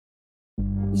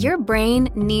Your brain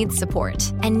needs support,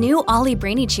 and new Ollie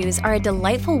Brainy Chews are a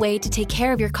delightful way to take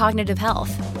care of your cognitive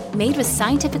health. Made with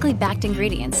scientifically backed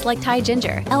ingredients like Thai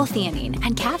ginger, L-theanine,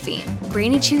 and caffeine,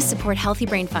 Brainy Chews support healthy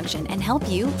brain function and help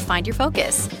you find your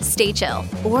focus, stay chill,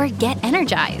 or get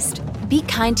energized. Be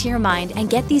kind to your mind and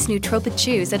get these nootropic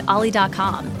chews at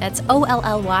ollie.com. That's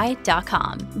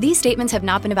OLLY.com. These statements have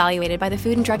not been evaluated by the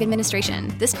Food and Drug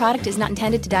Administration. This product is not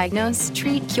intended to diagnose,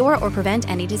 treat, cure, or prevent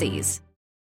any disease.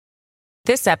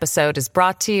 This episode is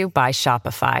brought to you by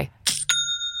Shopify.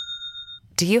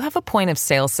 Do you have a point of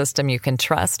sale system you can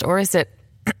trust, or is it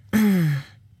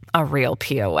a real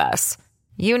POS?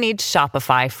 You need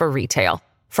Shopify for retail.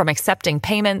 From accepting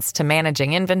payments to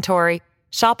managing inventory,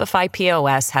 Shopify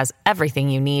POS has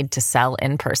everything you need to sell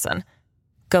in person.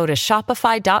 Go to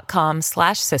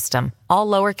shopify.com/system, all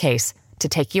lowercase, to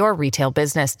take your retail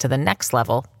business to the next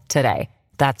level today.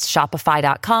 That's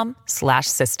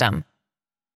shopify.com/system.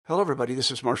 Hello, everybody.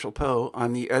 This is Marshall Poe.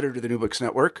 I'm the editor of the New Books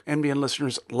Network. NBN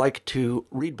listeners like to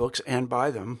read books and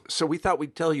buy them. So we thought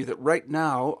we'd tell you that right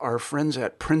now, our friends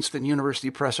at Princeton University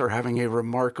Press are having a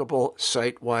remarkable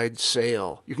site-wide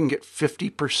sale. You can get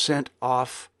 50%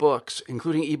 off books,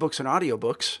 including ebooks and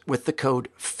audiobooks, with the code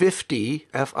 50,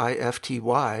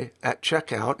 F-I-F-T-Y, at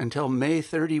checkout until May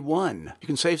 31. You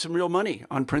can save some real money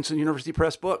on Princeton University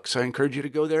Press books. I encourage you to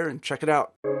go there and check it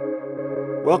out.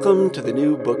 Welcome to the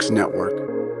New Books Network.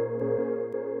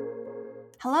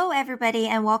 Hello, everybody,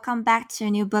 and welcome back to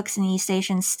New Books in East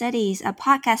Asian Studies, a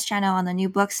podcast channel on the New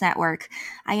Books Network.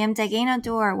 I am Dagana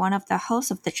Dor, one of the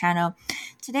hosts of the channel.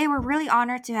 Today, we're really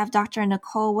honored to have Dr.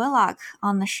 Nicole Willock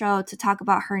on the show to talk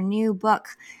about her new book,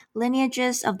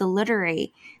 Lineages of the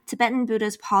Literary, Tibetan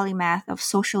Buddhist Polymath of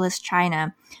Socialist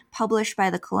China, published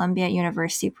by the Columbia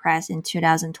University Press in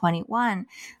 2021.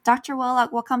 Dr.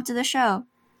 Willock, welcome to the show.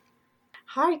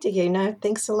 Hi, Dagana.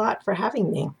 Thanks a lot for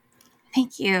having me.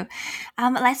 Thank you.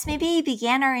 Let's maybe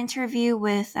begin our interview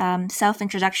with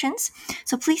self-introductions.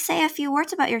 So please say a few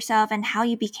words about yourself and how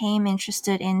you became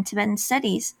interested in Tibetan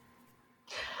studies.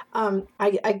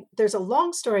 There's a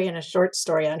long story and a short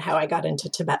story on how I got into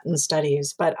Tibetan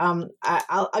studies, but I'll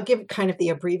give kind of the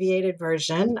abbreviated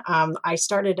version. I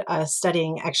started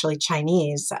studying actually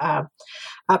Chinese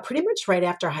pretty much right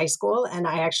after high school, and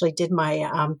I actually did my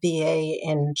BA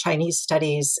in Chinese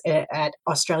studies at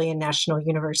Australian National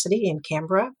University in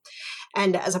Canberra.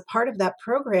 And as a part of that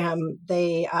program,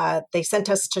 they sent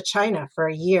us to China for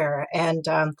a year, and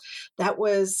that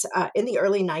was in the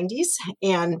early 90s,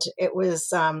 and it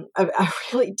was a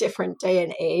really different day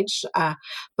and age.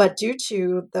 But due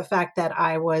to the fact that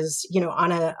I was,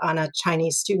 on a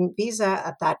Chinese student visa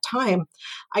at that time,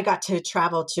 I got to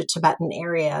travel to Tibetan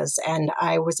areas, and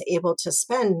I was able to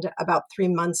spend about 3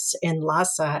 months in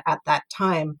Lhasa at that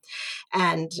time,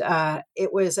 and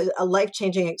it was a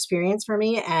life-changing experience for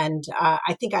me. And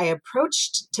I think I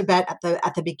approached Tibet at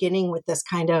the beginning with this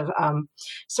kind of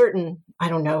certain,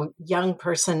 young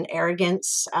person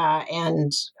arrogance,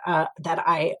 and that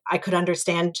I could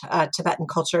understand Tibetan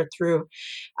culture through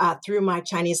my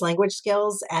Chinese language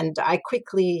skills. And I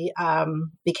quickly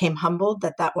became humbled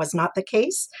that was not the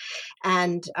case,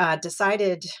 and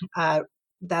decided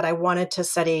that I wanted to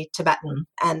study Tibetan.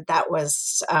 And that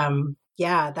was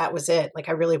that was it. Like,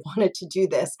 I really wanted to do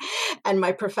this. And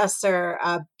my professor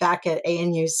back at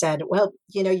ANU said, well,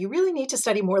 you really need to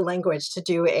study more language to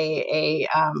do a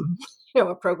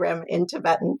program in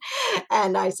Tibetan.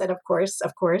 And I said, of course.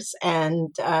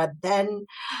 And then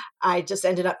I just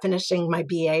ended up finishing my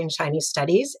BA in Chinese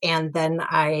studies. And then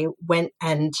I went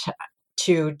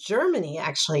to Germany,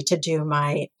 actually, to do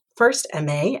my first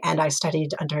MA, and I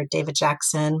studied under David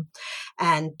Jackson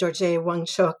and Dorje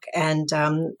Wangchuk, and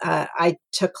I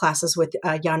took classes with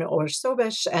Jan Ulrich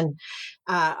Sobisch and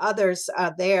others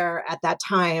there at that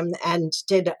time, and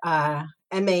did MA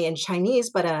in Chinese,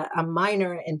 but a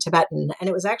minor in Tibetan. And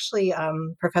it was actually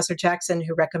Professor Jackson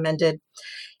who recommended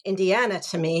Indiana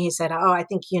to me. He said, I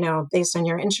think, based on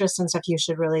your interests and stuff, you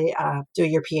should really do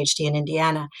your PhD in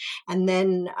Indiana. And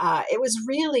then it was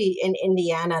really in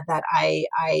Indiana that I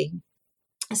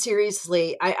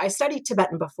studied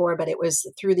Tibetan before, but it was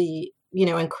through the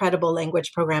incredible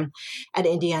language program at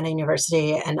Indiana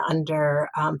University, and under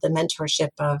the mentorship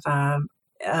of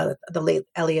the late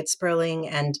Elliot Sperling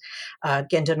and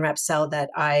Gendon Rapsel,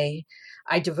 that I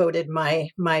devoted my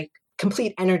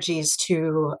complete energies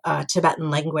to Tibetan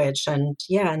language. And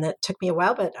that took me a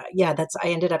while, but I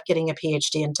ended up getting a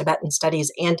PhD in Tibetan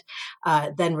studies, and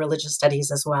then religious studies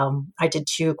as well. I did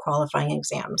 2 qualifying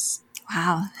exams.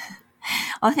 Wow.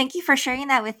 Well, thank you for sharing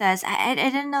that with us. I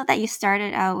didn't know that you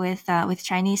started out with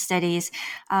Chinese studies,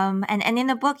 and in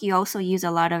the book you also use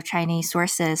a lot of Chinese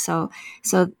sources. So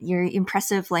your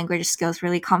impressive language skills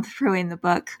really come through in the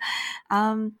book.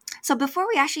 So before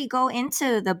we actually go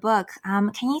into the book,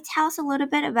 can you tell us a little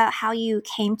bit about how you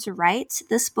came to write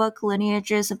this book,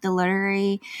 Lineages of the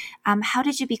Literary? How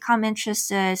did you become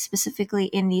interested specifically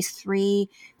in these three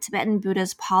Tibetan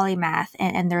Buddhas polymath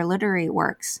and their literary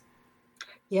works?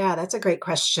 Yeah, that's a great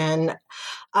question.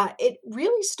 It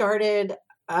really started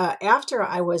after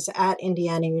I was at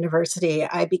Indiana University.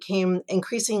 I became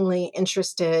increasingly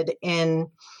interested in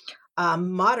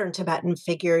modern Tibetan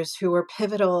figures who were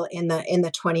pivotal in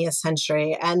the 20th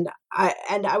century, and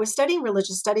I was studying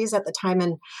religious studies at the time,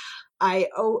 and I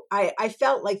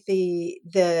felt like the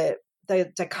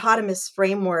dichotomous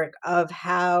framework of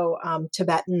how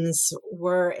Tibetans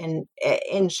were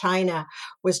in China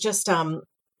was just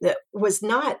was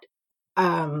not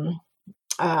um,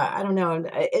 I don't know,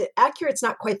 accurate's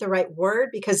not quite the right word,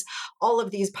 because all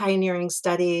of these pioneering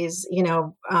studies,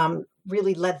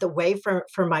 really led the way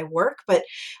for my work. But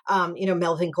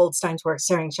Melvin Goldstein's work,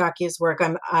 Tsering Shakya's work,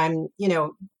 I'm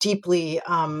deeply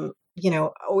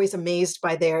always amazed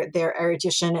by their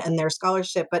erudition and their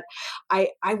scholarship. But I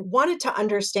wanted to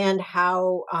understand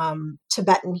how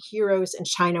Tibetan heroes in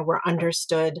China were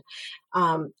understood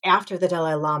after the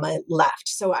Dalai Lama left.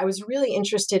 So I was really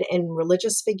interested in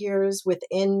religious figures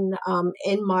in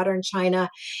modern China,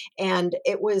 and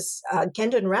it was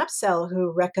Gendun Rapsel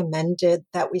who recommended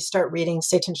that we start reading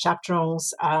Satan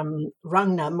Shaptrung's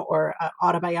Rungnam, or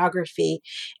autobiography,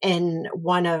 in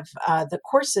one of the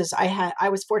courses I had. I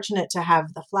was fortunate to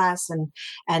have the FLAS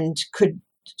and could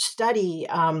study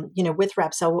with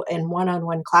Rapsel in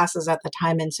one-on-one classes at the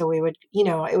time, and so we would,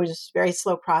 it was a very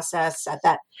slow process at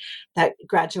that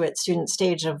graduate student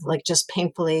stage of like just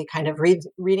painfully kind of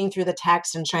reading through the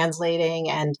text and translating,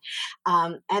 and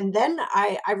then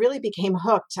I really became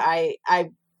hooked. I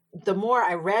the more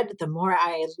I read, the more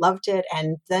I loved it,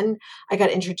 and then I got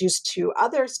introduced to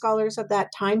other scholars of that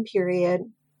time period.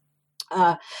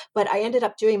 But I ended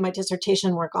up doing my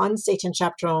dissertation work on Satan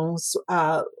Shaptrung's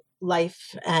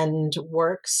life and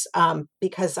works,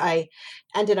 because I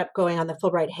ended up going on the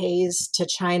Fulbright Hays to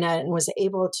China and was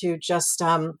able to just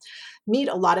meet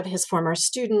a lot of his former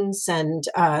students and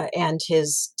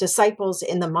his disciples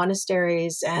in the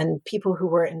monasteries, and people who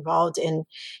were involved in,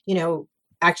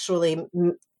 actually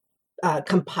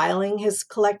compiling his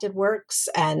collected works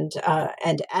and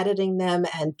editing them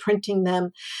and printing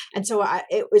them. And so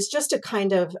it was just a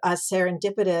kind of a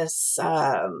serendipitous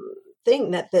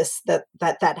thing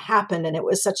that happened, and it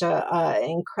was such a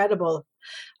incredible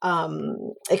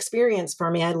experience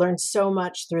for me. I learned so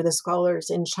much through the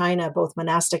scholars in China, both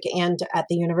monastic and at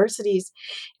the universities.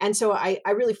 And so I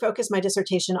really focused my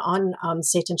dissertation on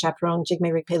Satan Shaptrung,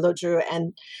 Jigme Rigpe Lodru.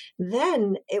 And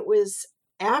then it was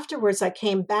afterwards I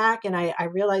came back and I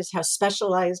realized how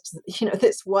specialized,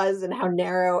 this was, and how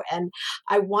narrow. And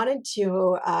I wanted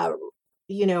to,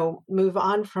 move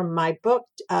on from my book,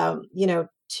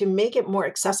 to make it more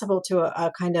accessible to a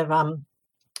kind of a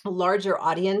larger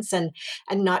audience, and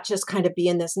not just kind of be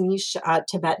in this niche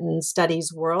Tibetan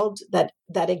studies world that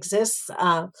exists.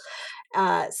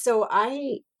 So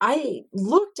I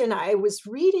looked and I was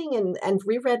reading and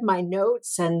reread my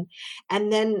notes, and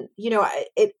then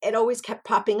it always kept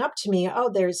popping up to me. Oh,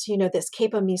 there's this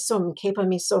Kepa Misum.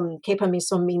 Kepa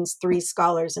Misum means three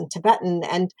scholars in Tibetan,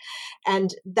 and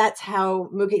that's how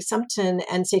Muge Sumten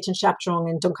and Satan Shaptrung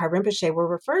and Dongkar Rinpoche were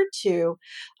referred to.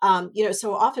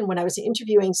 So often when I was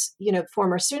interviewing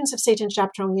former students of Satan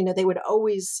Shaptrung, they would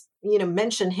always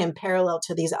mention him parallel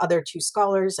to these other two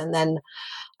scholars, and then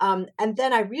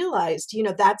I realized,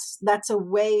 that's a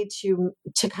way to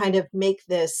kind of make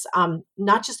this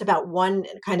not just about one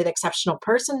kind of exceptional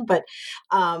person, but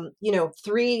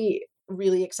three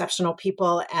really exceptional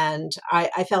people, and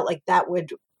I felt like that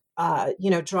would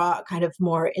draw kind of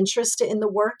more interest in the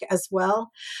work as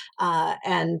well,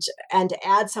 and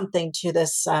add something to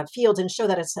this field and show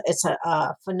that it's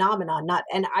a phenomenon.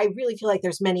 And I really feel like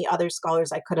there's many other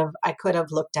scholars I could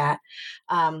have looked at,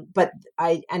 but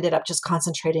I ended up just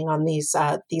concentrating on these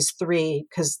three,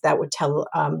 because that would tell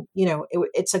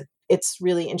it's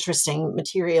really interesting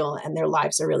material, and their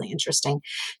lives are really interesting.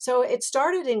 So it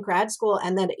started in grad school,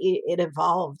 and then it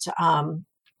evolved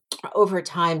over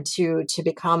time to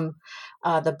become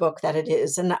the book that it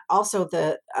is. And also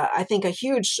I think a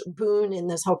huge boon in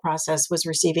this whole process was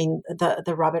receiving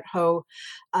the Robert Ho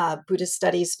Buddhist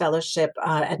Studies Fellowship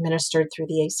administered through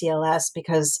the ACLS,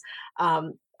 because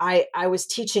I was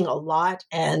teaching a lot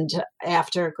and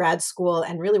after grad school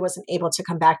and really wasn't able to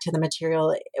come back to the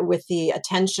material with the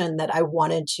attention that I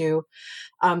wanted to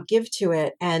give to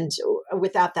it. And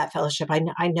without that fellowship,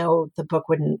 I know the book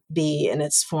wouldn't be in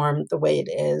its form the way it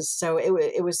is. So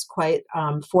it was quite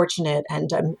fortunate, and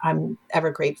I'm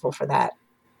ever grateful for that.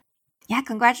 Yeah,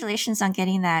 congratulations on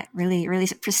getting that really, really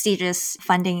prestigious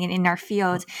funding in our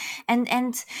field. And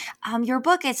your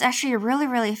book is actually really,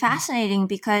 really fascinating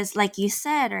because, like you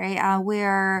said, right,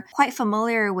 we're quite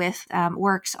familiar with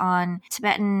works on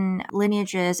Tibetan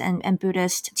lineages and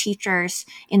Buddhist teachers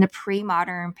in the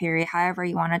pre-modern period, however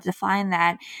you want to define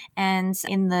that. And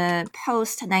in the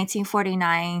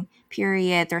post-1949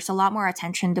 period, there's a lot more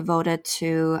attention devoted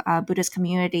to Buddhist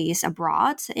communities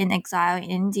abroad, in exile in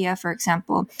India, for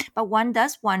example. But one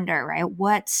does wonder, right,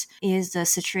 what is the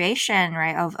situation,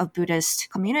 right, of Buddhist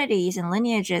communities and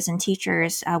lineages and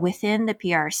teachers within the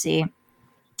PRC?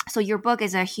 So your book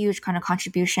is a huge kind of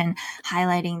contribution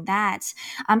highlighting that.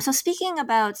 So speaking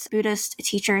about Buddhist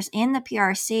teachers in the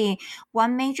PRC,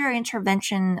 one major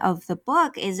intervention of the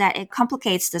book is that it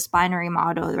complicates this binary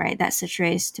model, right, that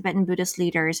situates Tibetan Buddhist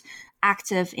leaders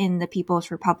active in the People's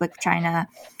Republic of China,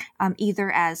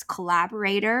 either as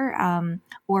collaborator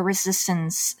or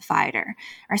resistance fighter.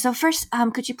 All right, so first,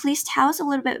 could you please tell us a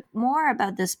little bit more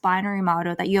about this binary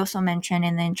model that you also mentioned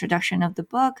in the introduction of the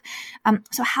book?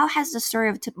 So how has the story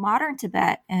of modern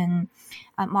Tibet and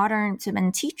modern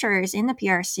Tibetan teachers in the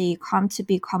PRC come to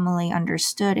be commonly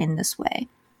understood in this way?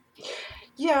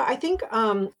 Yeah, I think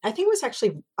it was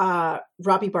actually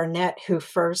Robbie Barnett who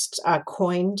first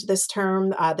coined this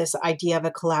term, this idea of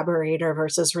a collaborator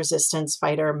versus resistance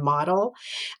fighter model,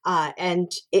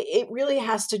 and it really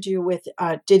has to do with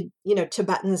did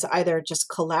Tibetans either just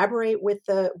collaborate with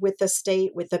the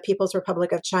state, with the People's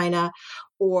Republic of China,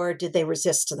 or did they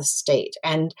resist the state?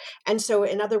 And so,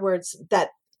 in other words, that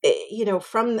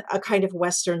from a kind of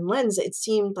Western lens, it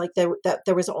seemed like that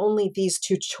there was only these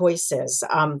two choices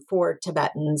for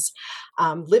Tibetans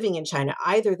living in China.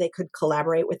 Either they could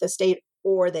collaborate with the state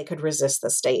or they could resist the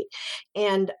state.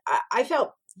 And I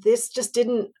felt this just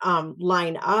didn't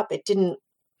line up. It didn't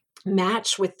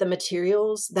match with the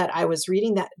materials that I was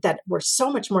reading that were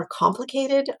so much more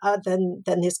complicated than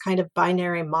this kind of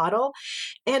binary model.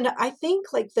 And I think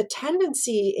like the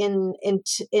tendency in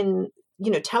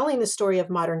telling the story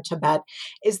of modern Tibet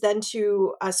is then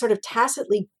to sort of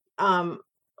tacitly,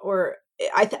 or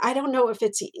I don't know if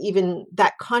it's even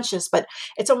that conscious, but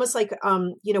it's almost like,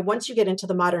 once you get into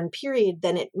the modern period,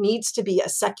 then it needs to be a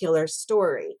secular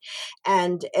story.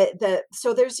 And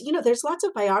so there's lots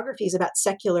of biographies about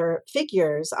secular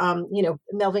figures,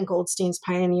 Melvin Goldstein's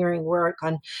pioneering work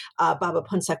on Baba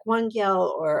Phuntsek Wangyal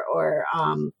or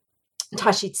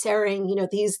Tashi Tsering.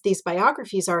 These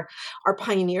biographies are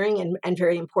pioneering and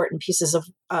very important pieces of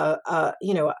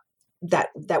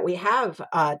that we have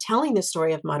telling the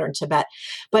story of modern Tibet.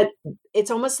 But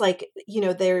it's almost like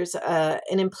there's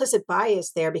an implicit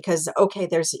bias there because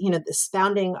there's this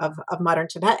founding of modern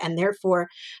Tibet, and therefore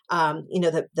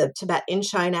the Tibet in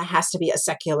China has to be a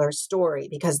secular story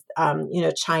because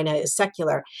China is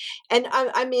secular. And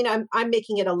I'm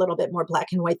making it a little bit more black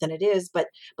and white than it is, but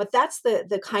that's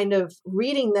the kind of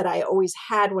reading that I always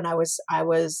had when I was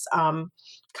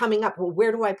coming up. Well,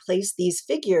 where do I place these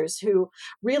figures who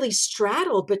really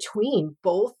straddle between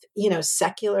both,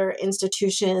 secular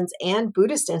institutions and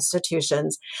Buddhist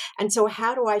institutions? And so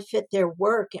how do I fit their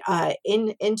work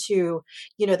into,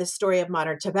 the story of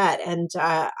modern Tibet? And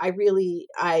I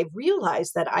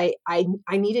realized that I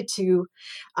needed to,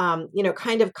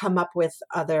 kind of come up with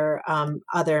other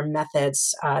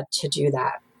methods to do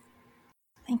that.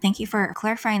 Thank you for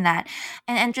clarifying that.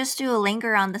 And just to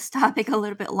linger on this topic a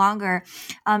little bit longer,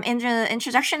 in the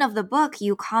introduction of the book,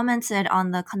 you commented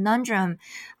on the conundrum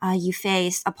you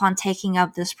faced upon taking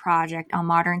up this project on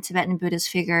modern Tibetan Buddhist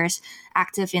figures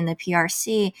active in the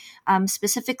PRC,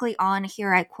 specifically on,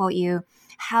 here I quote you,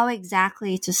 how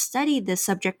exactly to study this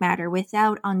subject matter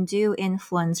without undue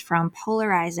influence from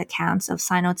polarized accounts of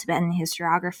Sino-Tibetan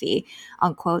historiography,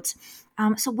 unquote.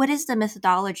 So what is the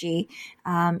methodology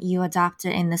you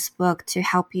adopted in this book to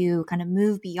help you kind of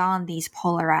move beyond these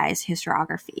polarized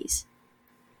historiographies?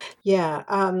 Yeah,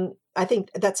 I think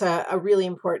that's a really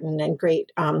important and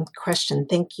great question.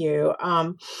 Thank you.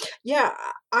 I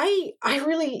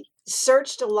really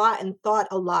searched a lot and thought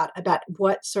a lot about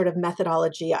what sort of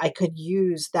methodology I could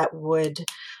use that would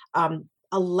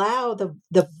allow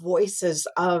the voices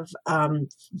of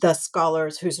the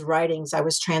scholars whose writings I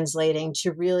was translating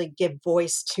to really give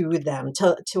voice to them,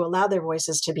 to allow their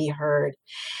voices to be heard.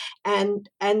 And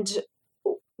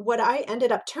what I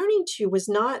ended up turning to was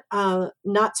not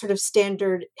sort of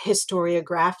standard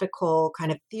historiographical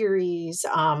kind of theories.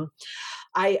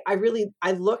 I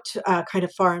looked kind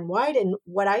of far and wide, and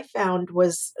what I found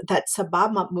was that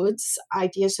Sabah Mahmood's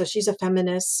idea. So she's a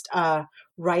feminist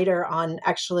writer on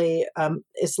actually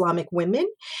Islamic women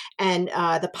and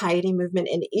the piety movement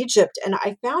in Egypt, and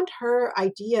I found her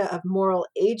idea of moral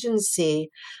agency.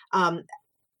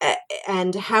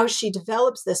 And how she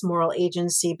develops this moral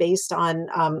agency based on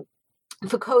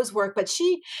Foucault's work, but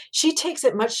she takes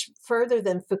it much further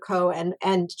than Foucault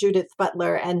and Judith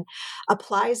Butler and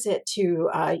applies it to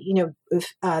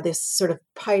this sort of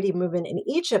piety movement in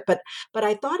Egypt. But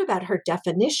I thought about her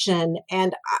definition,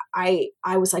 and I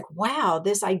was like, wow,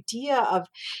 this idea of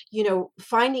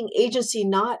finding agency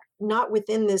not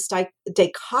within this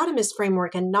dichotomous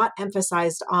framework and not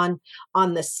emphasized on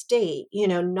the state,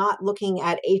 not looking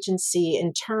at agency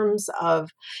in terms of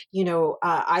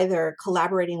either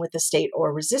collaborating with the state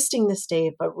or resisting the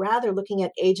state, but rather looking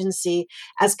at agency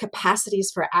as capacities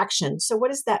for action. So what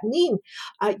does that mean?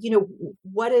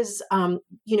 What is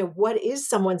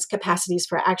someone's capacities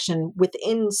for action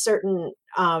within certain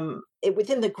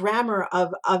within the grammar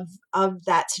of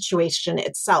that situation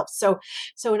itself. So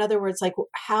in other words, like,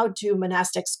 how do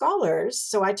monastic scholars?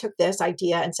 So I took this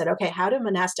idea and said, okay, how do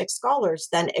monastic scholars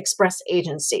then express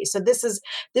agency? So this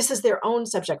is their own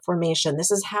subject formation.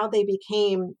 This is how they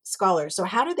became scholars. So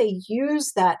how do they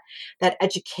use that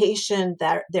education,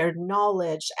 their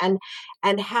knowledge, and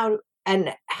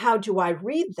how do I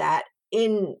read that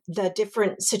in the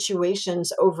different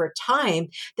situations over time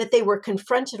that they were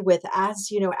confronted with as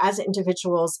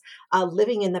individuals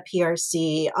living in the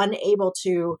PRC, unable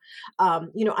to,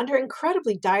 under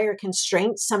incredibly dire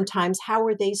constraints sometimes, how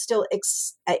were they still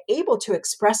able to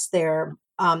express their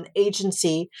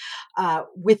agency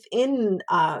within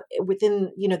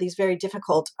these very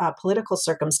difficult political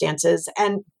circumstances?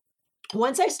 And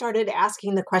once I started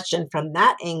asking the question from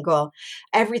that angle,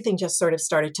 everything just sort of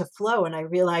started to flow. And I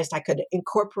realized I could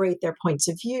incorporate their points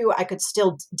of view. I could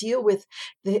still deal with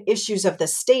the issues of the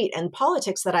state and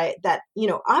politics that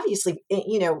obviously,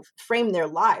 frame their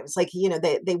lives. Like,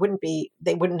 they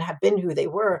wouldn't have been who they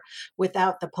were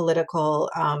without the political,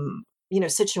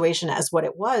 situation as what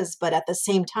it was. But at the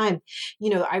same time,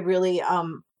 I really,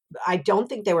 I don't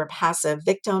think they were passive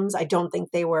victims. I don't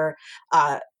think they were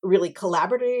really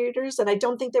collaborators, and I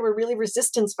don't think they were really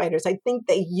resistance fighters. I think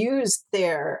they used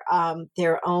their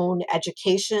own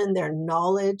education, their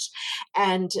knowledge,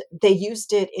 and they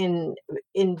used it in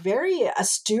very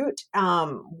astute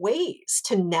ways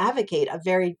to navigate a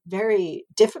very, very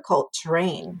difficult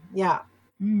terrain. Yeah.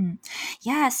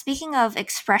 Yeah, speaking of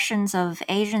expressions of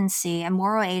agency and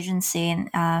moral agency, and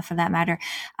for that matter,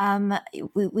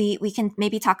 we can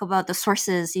maybe talk about the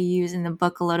sources you use in the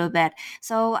book a little bit.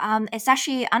 So it's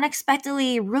actually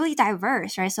unexpectedly really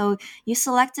diverse, right? So you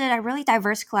selected a really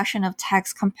diverse collection of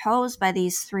texts composed by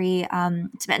these three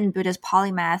Tibetan Buddhist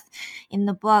polymath in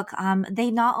the book.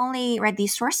 They not only, right,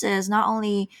 these sources not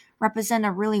only represent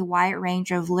a really wide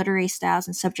range of literary styles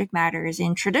and subject matters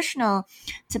in traditional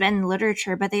Tibetan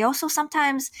literature, but they also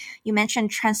sometimes, you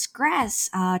mentioned, transgress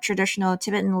traditional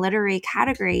Tibetan literary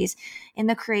categories in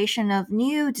the creation of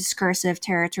new discursive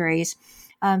territories,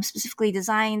 specifically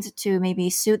designed to maybe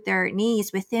suit their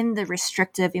needs within the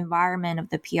restrictive environment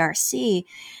of the PRC.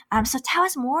 So tell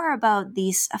us more about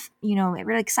these,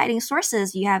 really exciting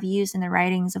sources you have used in the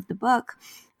writings of the book.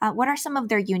 What are some of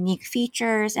their unique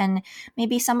features and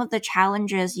maybe some of the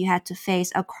challenges you had to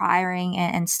face acquiring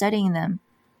and studying them?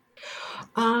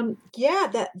 I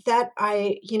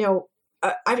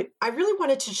really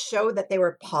wanted to show that they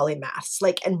were polymaths,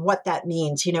 and what that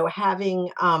means, having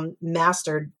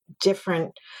mastered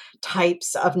different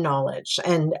types of knowledge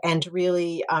and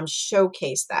really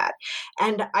showcase that.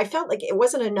 And I felt like it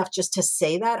wasn't enough just to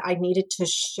say that. I needed to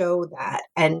show that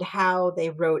and how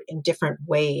they wrote in different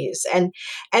ways. And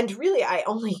really,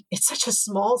 it's such a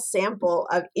small sample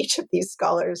of each of these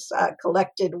scholars'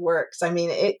 collected works. I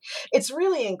mean, it's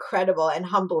really incredible and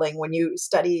humbling when you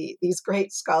study these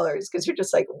great scholars, because you're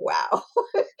just like, wow.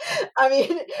 I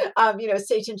mean,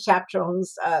 Satan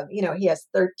Chaptrong's, he has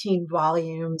 13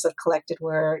 volumes of collected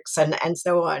works and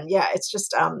so on. Yeah, it's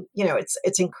just,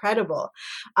 it's incredible.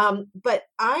 But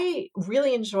I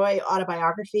really enjoy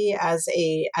autobiography as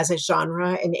a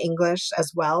genre in English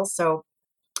as well. So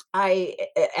I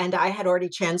had already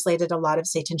translated a lot of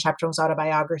Satan Chaptrong's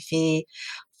autobiography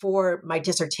for my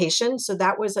dissertation. So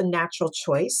that was a natural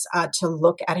choice to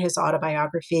look at his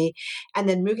autobiography. And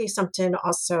then Muge Sumten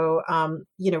also,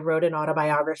 wrote an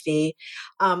autobiography.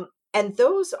 And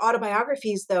those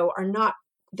autobiographies, though,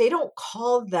 they don't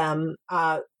call them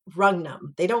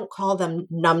Rungnam. They don't call them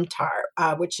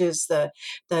Namtar, which is the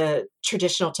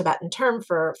traditional Tibetan term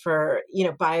for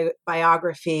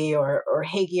biography or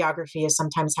hagiography is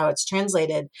sometimes how it's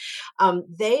translated.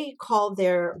 They call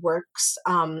their works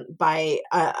by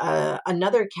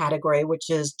another category, which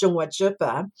is Zhonghua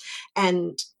Zhipa,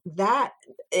 and that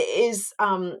is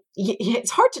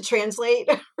it's hard to translate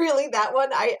really, that one.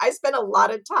 I spent a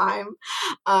lot of time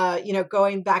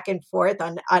going back and forth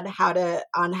on how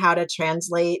to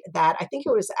translate that. I think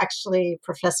it was actually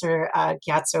Professor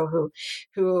Gyatso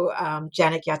who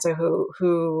Janet Gyatso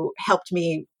who helped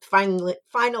me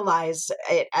finalize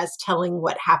it as telling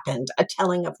what happened, a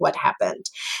telling of what happened.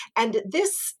 And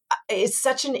this is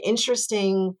such an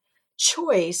interesting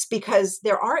choice because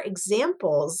there are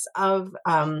examples of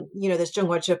this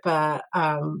Zhonghua Zhipa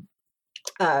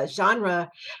genre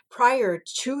prior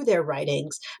to their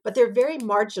writings, but they're very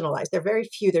marginalized. They're very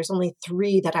few. There's only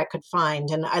 3 that I could find,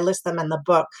 and I list them in the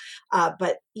book.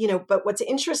 But what's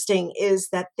interesting is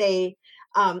that they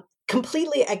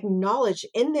completely acknowledge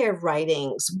in their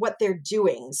writings what they're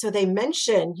doing. So they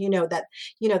mention, that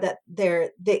they're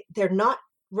not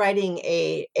writing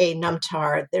a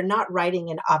Namtar. They're not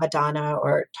writing an Avadana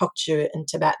or Tokchu in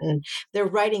Tibetan. They're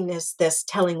writing this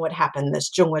telling what happened, this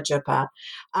Zhonghua Zhipa.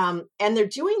 And they're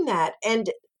doing that.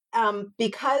 And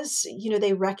because,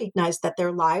 they recognize that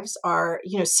their lives are,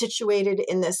 situated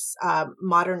in this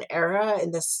modern era,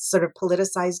 in this sort of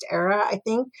politicized era, I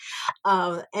think.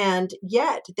 And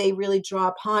yet they really draw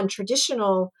upon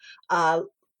traditional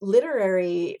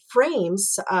literary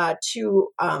frames to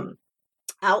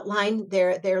outline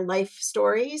their life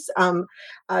stories.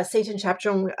 Satan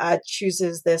Chapdrung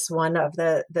chooses this one of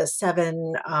the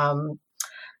 7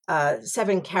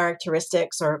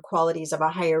 characteristics or qualities of a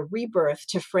higher rebirth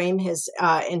to frame his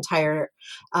entire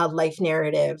life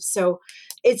narrative. So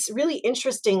it's really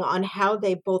interesting on how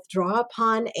they both draw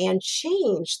upon and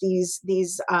change these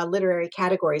literary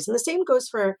categories. And the same goes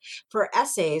for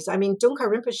essays. I mean,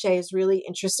 Dongkar Rinpoche is really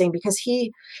interesting because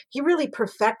he really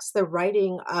perfects the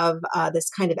writing of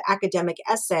this kind of academic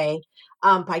essay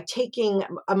by taking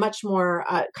a much more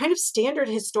kind of standard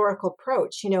historical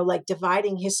approach, like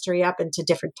dividing history up into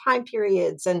different time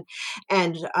periods and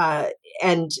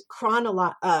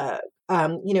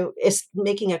is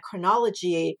making a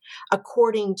chronology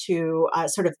according to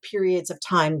sort of periods of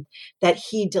time that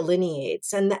he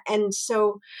delineates. And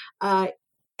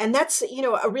that's,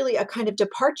 a kind of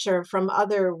departure from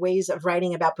other ways of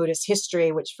writing about Buddhist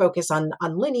history, which focus on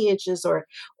lineages or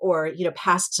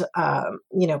past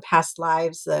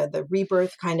lives, the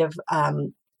rebirth kind of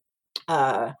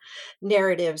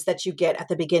narratives that you get at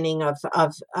the beginning of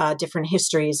different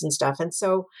histories and stuff. And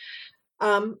so,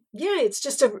 it's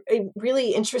just a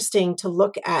really interesting to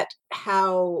look at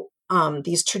how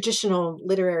these traditional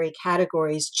literary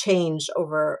categories change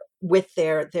over with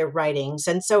their writings.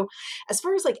 And so as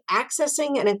far as like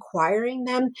accessing and acquiring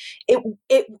them,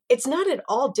 it's not at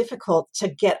all difficult to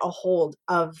get a hold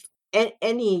of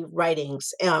any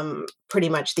writings pretty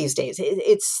much these days.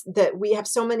 It's that we have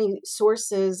so many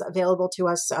sources available to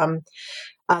us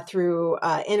through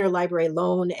interlibrary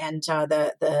loan and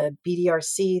the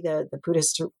BDRC, the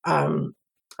Buddhist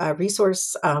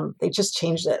resource. They just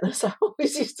changed it. So I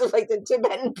always used to like the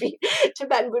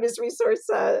Tibetan Buddhist Resource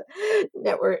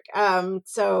Network.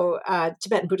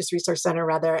 Tibetan Buddhist Resource Center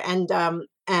rather, and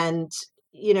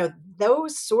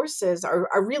those sources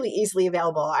are really easily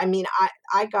available. I mean,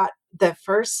 I got the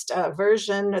first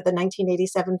version, the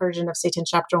 1987 version of Satan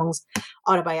Chapdrung's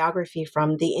autobiography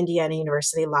from the Indiana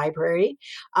University Library.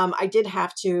 I did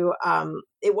have to,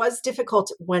 it was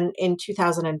difficult when in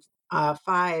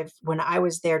 2005, when I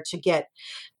was there, to get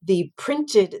the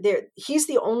printed there. He's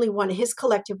the only one, his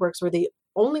collected works were the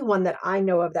only one that I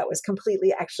know of that was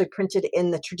completely actually printed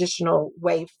in the traditional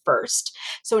way first.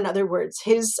 So in other words,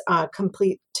 his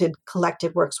completed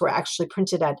collected works were actually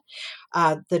printed at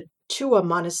the Tua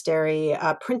Monastery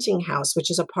printing house, which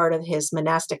is a part of his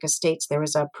monastic estates. There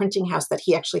was a printing house that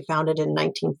he actually founded in the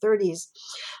 1930s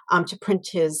to print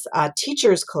his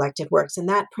teachers' collected works. And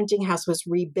that printing house was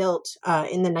rebuilt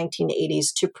in the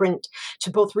 1980s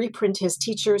to both reprint his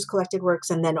teachers' collected works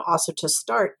and then also to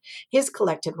start his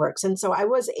collected works. And so I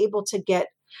was able to get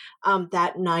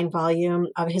that 9-volume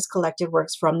of his collected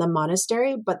works from the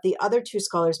monastery, but the other 2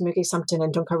 scholars, Möge Samten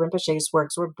and Dongkar Rinpoche's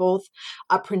works, were both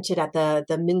printed at the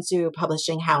Minzu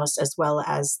Publishing House, as well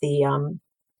as the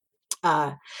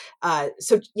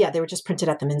they were just printed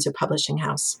at the Minzu Publishing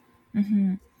House.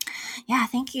 Mm-hmm. Yeah,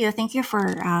 thank you. Thank you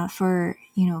for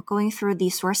going through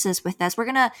these sources with us. We're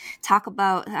gonna talk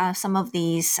about some of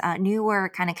these newer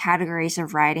kind of categories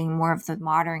of writing, more of the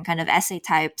modern kind of essay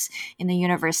types in the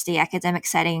university academic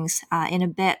settings in a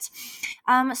bit.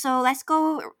 So let's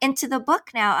go into the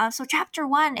book now. So chapter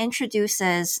 1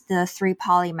 introduces the three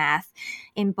polymath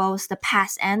in both the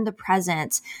past and the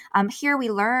present. Here we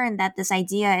learn that this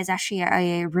idea is actually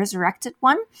a resurrected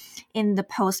one in the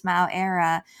post-Mao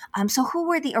era. So who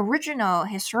were the original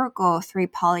historical three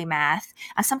polymath?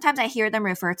 Sometimes I hear them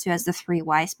referred to as the three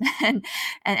wise men.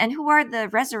 and who are the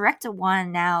resurrected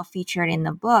one now featured in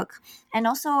the book? And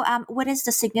also, what is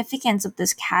the significance of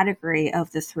this category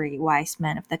of the three wise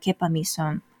men, of the Kepa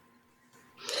Misum?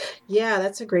 Yeah,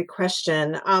 that's a great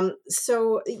question.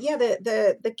 So yeah,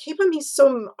 the Kepa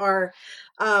Misum are,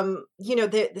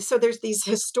 so there's these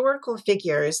historical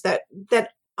figures that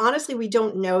honestly we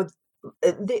don't know.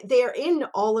 They are in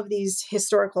all of these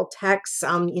historical texts,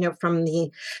 from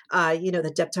the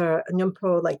Depta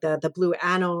Numpo, like the Blue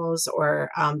Annals,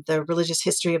 or the religious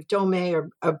history of Dome,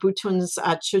 or Butun's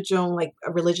Chujung, like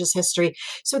a religious history.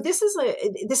 So this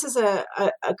is a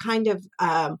kind of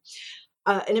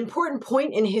an important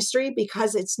point in history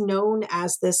because it's known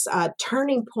as this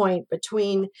turning point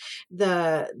between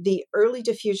the early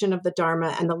diffusion of the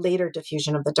Dharma and the later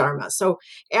diffusion of the Dharma. So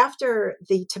after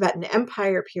the Tibetan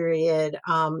Empire period,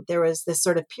 there was this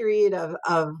sort of period of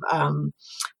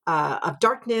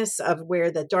darkness, of where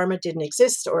the Dharma didn't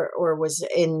exist, or was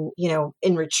in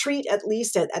retreat, at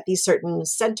least at these certain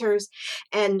centers,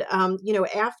 and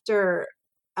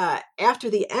after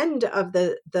the end of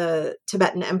the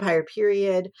Tibetan Empire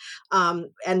period,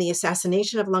 and the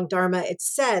assassination of Langdharma,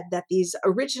 it's said that these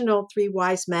original three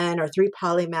wise men, or three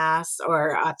polymaths,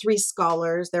 or three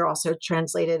scholars — they're also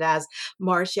translated as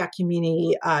Marsh,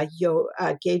 Yakyamuni,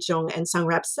 Gejong, and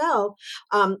Sangrab Sel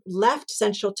 — left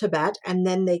central Tibet, and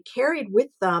then they carried with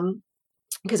them,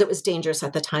 because it was dangerous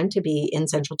at the time to be in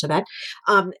central Tibet.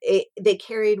 They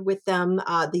carried with them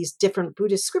these different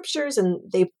Buddhist scriptures, and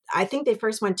I think they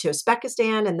first went to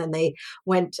Uzbekistan, and then they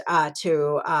went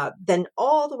to then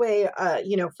all the way,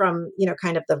 from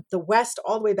kind of the west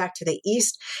all the way back to the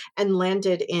east, and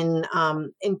landed in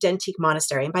Dentik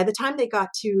Monastery. And by the time they got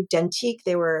to Dentik,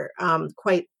 they were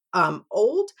quite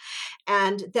old.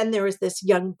 And then there was this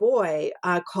young boy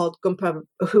called Gumpa,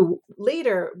 who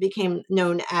later became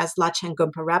known as Lachen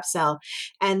Gumpa Rapsel.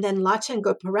 And then Lachen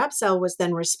Gumpa Rapsel was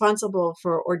then responsible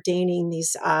for ordaining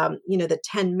these, the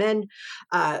 10 men,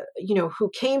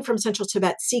 who came from central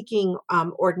Tibet seeking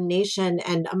ordination.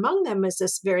 And among them is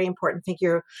this very important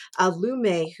figure,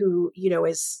 Lume, who,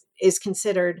 is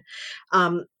considered,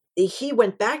 he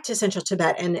went back to central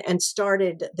Tibet and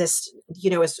started this,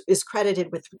 is credited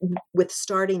with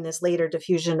starting this later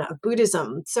diffusion of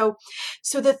Buddhism. So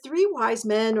the three wise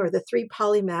men, or the three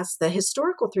polymaths, the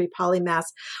historical three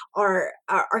polymaths, are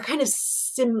kind of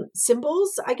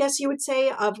symbols, I guess you would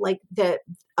say, of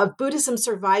of Buddhism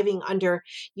surviving under,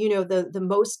 the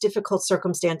most difficult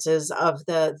circumstances of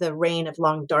the reign of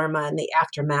Langdharma and the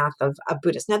aftermath of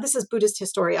Buddhism. Now, this is Buddhist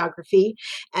historiography,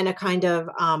 and a kind of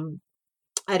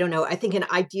I don't know, I think an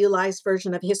idealized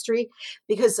version of history,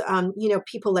 because,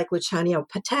 people like Luchanio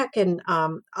Patek and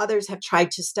others have tried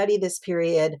to study this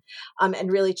period,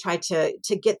 and really tried to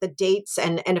get the dates.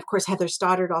 And of course, Heather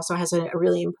Stoddard also has a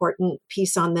really important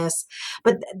piece on this.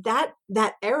 But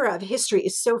that era of history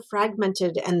is so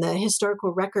fragmented, and the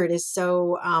historical record is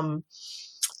so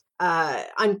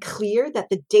unclear, that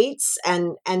the dates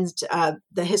and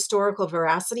the historical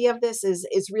veracity of this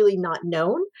is really not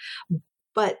known.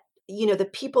 But the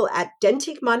people at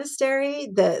Dentik Monastery,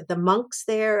 the monks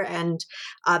there, and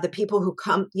the people who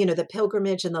come, the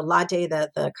pilgrimage and the Lade,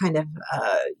 the kind of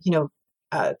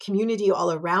community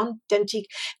all around Dentik,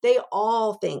 they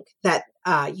all think that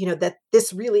that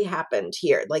this really happened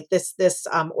here. Like this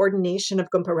ordination of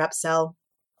Gumpa Rapsel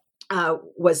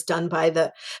was done by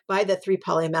the three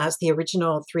polymaths, the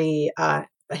original three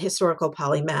historical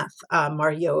polymath,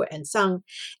 Mario and Sung,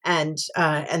 and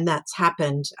that's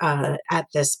happened at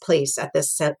this place, at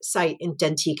this site in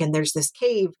Dentik. And there's this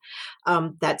cave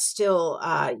that still,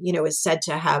 is said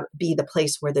to be the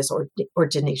place where this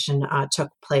ordination took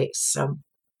place. So,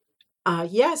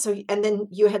 and then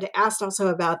you had asked also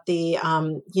about the,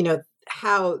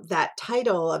 how that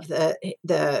title of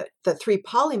the three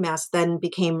polymaths then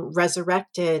became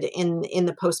resurrected in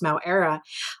the post-Mao era.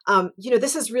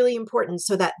 This is really important.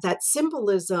 So that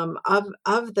symbolism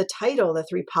of the title, the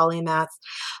three polymaths,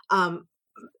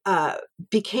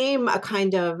 became a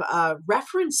kind of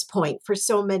reference point for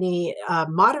so many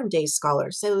modern day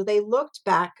scholars. So they looked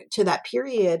back to that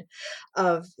period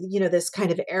of, this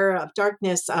kind of era of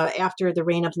darkness after the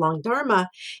reign of Long Dharma,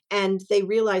 and they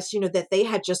realized, that they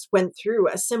had just went through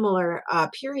a similar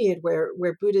period where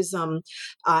Buddhism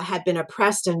had been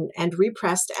oppressed and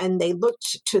repressed, and they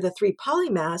looked to the three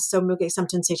polymaths, so Muge,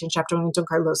 Samten, Sechen, Shabdrung,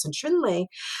 Dungkar, Losang, Chunlei,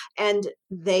 and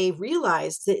they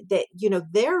realized that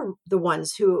they're the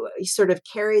ones who sort of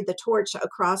carried the torch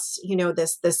across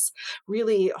this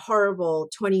really horrible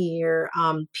 20-year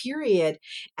period,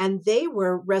 and they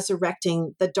were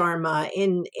resurrecting the Dharma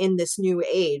in this new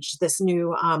age, this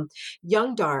new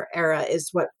Young Dar era is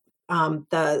what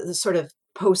the sort of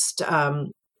post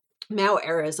Mao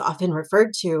era is often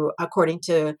referred to, according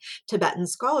to Tibetan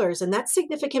scholars. And that's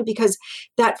significant because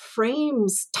that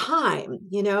frames time,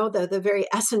 the very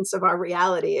essence of our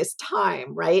reality is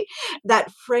time, right? That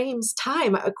frames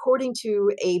time according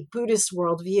to a Buddhist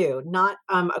worldview, not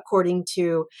according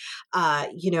to,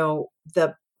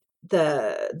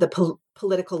 the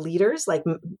political leaders like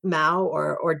Mao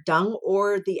or Deng,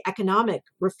 or the economic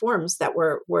reforms that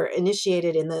were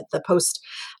initiated in the post,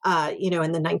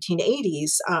 in the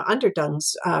 1980s under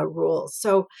Deng's rule.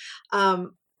 So,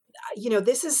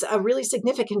 this is a really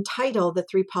significant title, The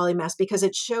Three Polymaths, because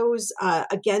it shows,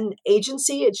 again,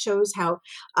 agency. It shows how,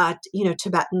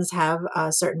 Tibetans have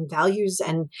certain values,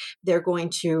 and they're going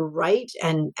to write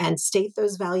and state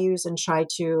those values and try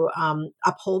to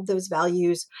uphold those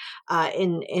values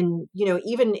in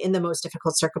even in the most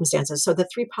difficult circumstances. So the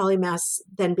Three Polymaths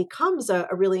then becomes a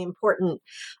really important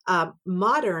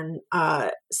modern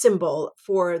symbol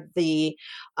for the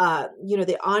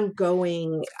the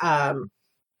ongoing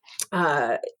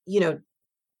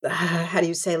how do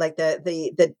you say, like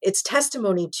the it's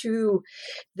testimony to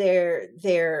their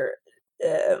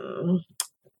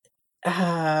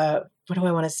what do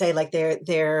I want to say, like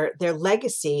their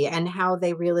legacy, and how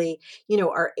they really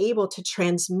are able to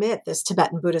transmit this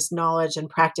Tibetan Buddhist knowledge and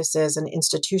practices and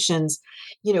institutions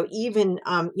even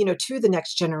to the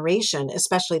next generation.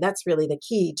 Especially, that's really the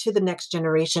key, to the next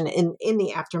generation in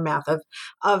the aftermath of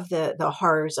the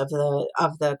horrors of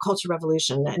the Cultural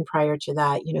Revolution, and prior to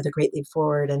that, the Great Leap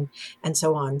Forward and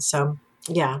so on. So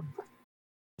yeah.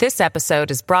 This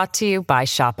episode is brought to you by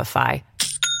Shopify.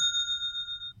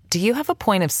 Do you have a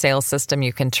point of sale system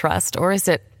you can trust, or is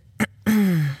it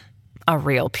a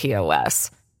real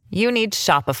POS? You need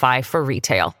Shopify for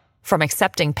retail. From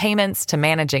accepting payments to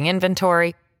managing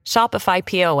inventory, Shopify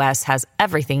POS has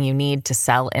everything you need to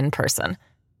sell in person.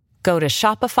 Go to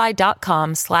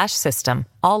shopify.com/system,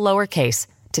 all lowercase,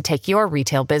 to take your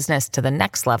retail business to the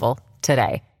next level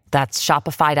today. That's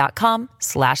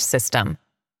shopify.com/system.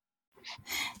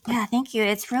 Yeah, thank you.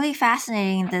 It's really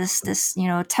fascinating, this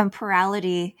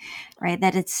temporality, right?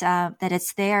 That it's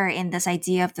there in this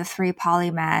idea of the three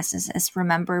polymaths as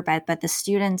remembered by the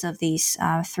students of these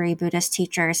three Buddhist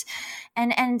teachers,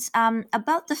 and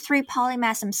about the three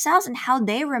polymaths themselves and how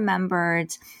they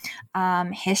remembered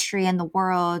history and the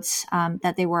world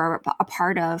that they were a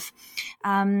part of.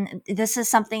 This is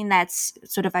something that's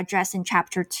sort of addressed in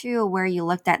chapter 2, where you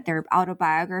looked at their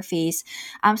autobiographies.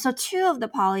 So two of the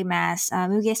polymaths,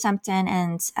 Muge Samten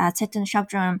and Teten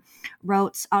Shabdrung,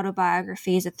 wrote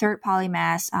autobiographies. The third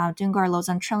polymath, Dungkar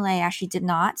Losang Chunlei, actually did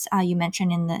not. You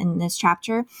mentioned in this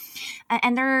chapter,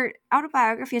 and their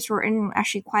autobiographies were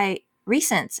actually quite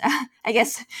recent, I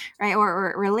guess, right,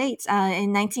 or late,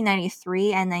 in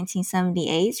 1993 and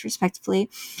 1978, respectively.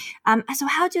 So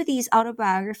how do these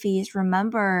autobiographies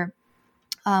remember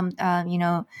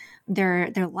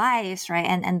their lives, right,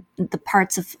 and the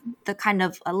parts of the kind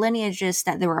of lineages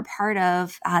that they were a part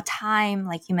of, time,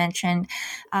 like you mentioned,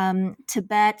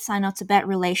 Tibet, Sino-Tibet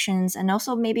relations, and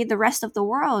also maybe the rest of the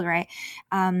world, right?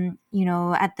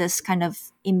 At this kind of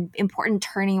important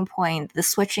turning point, the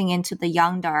switching into the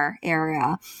Yangdar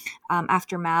era,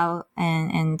 after Mao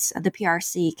and the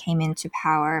PRC came into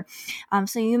power.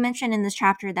 So you mentioned in this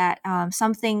chapter that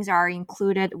some things are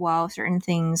included while certain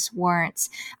things weren't.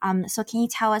 So can you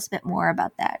tell us a bit more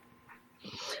about that?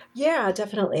 Yeah,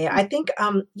 definitely. I think,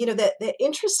 the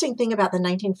interesting thing about the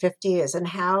 1950s and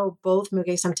how both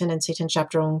Muge Samten and Teten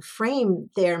Shabdrung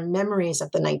frame their memories of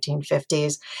the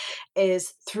 1950s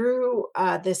is through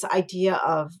this idea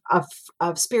of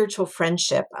spiritual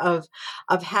friendship, of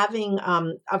having,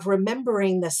 of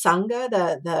remembering the Sangha,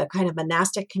 the kind of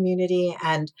monastic community,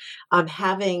 and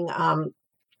having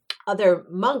other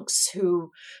monks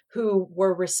who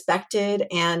were respected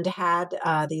and had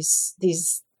these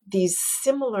these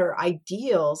similar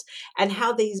ideals, and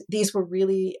how these were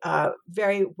really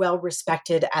very well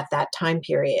respected at that time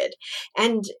period.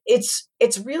 And it's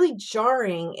really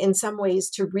jarring in some ways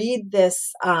to read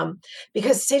this,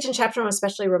 because Satan Chapdrong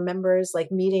especially remembers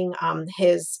like meeting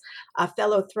his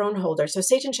fellow throne holder. So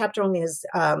Satan Chapdrong is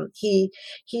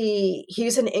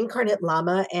he's an incarnate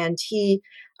lama, and he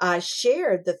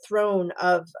shared the throne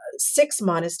of 6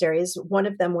 monasteries. One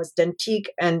of them was Dantik,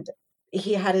 and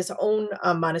he had his own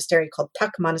monastery called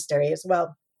Tak Monastery as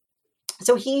well.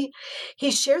 So he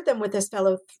shared them with his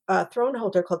fellow throne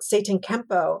holder called Satan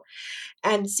Khenpo,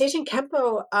 and Satan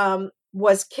Khenpo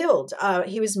was killed.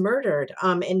 He was murdered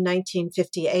in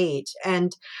 1958,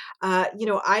 and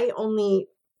I only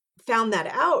found that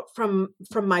out from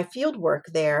my field work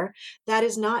there. That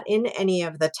is not in any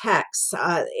of the texts.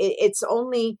 It's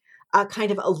only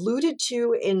kind of alluded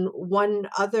to in one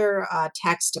other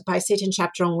text by Satan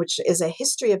Chapdrong, which is a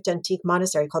history of Dantik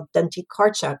Monastery called Dantik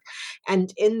Karchuk.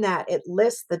 And in that, it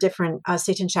lists the different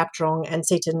Satan Chapdrong and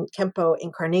Satan Khenpo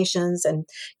incarnations, and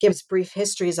gives brief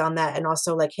histories on that, and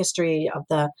also like history of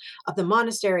the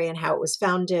monastery and how it was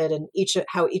founded, and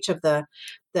how each of the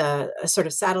sort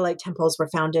of satellite temples were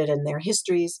founded and their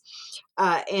histories.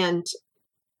 And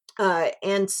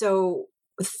so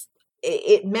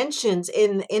it mentions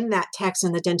in that text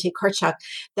in the Dantik Karchuk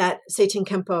that Satan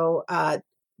Khenpo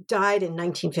died in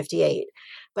 1958.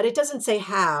 But it doesn't say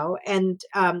how. And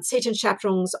Satan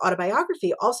Chapdrong's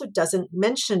autobiography also doesn't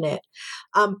mention it.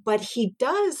 But he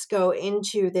does go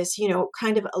into this,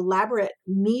 kind of elaborate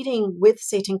meeting with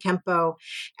Satan Khenpo.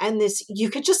 And this, you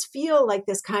could just feel like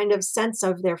this kind of sense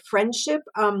of their friendship,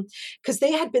 because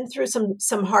they had been through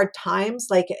some hard times.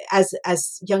 Like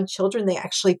as young children, they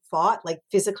actually fought, like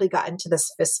physically got into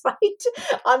this fist fight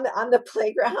on the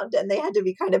playground, and they had to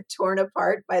be kind of torn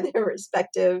apart by their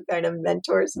respective kind of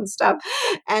mentors and stuff.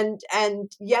 And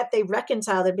yet they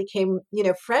reconciled and became,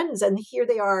 friends. And here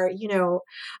they are,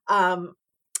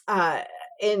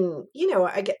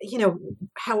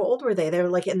 how old were they? They were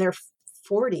like in their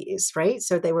 40s, right?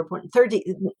 So they were born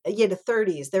 30s.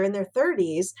 They're in their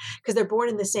 30s because they're born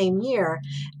in the same year.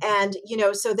 And,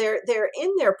 so they're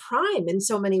in their prime in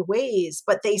so many ways,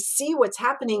 but they see what's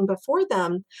happening before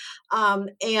them.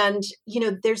 And,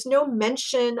 there's no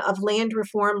mention of land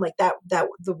reform, like that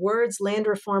the words land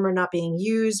reform are not being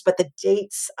used, but the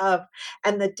dates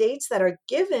that are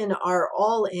given are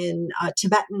all in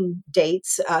Tibetan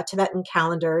dates, Tibetan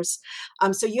calendars.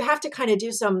 So you have to kind of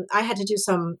I had to do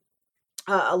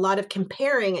a lot of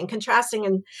comparing and contrasting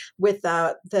and with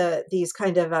these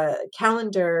kind of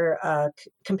calendar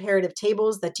comparative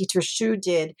tables that Dieter Schuh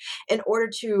did in order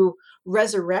to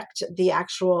resurrect the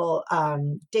actual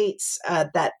dates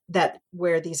that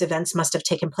where these events must have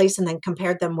taken place, and then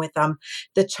compared them with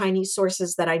the Chinese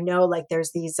sources that I know. Like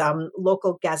there's these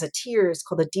local gazetteers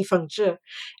called the Difengzhi,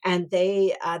 and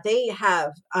they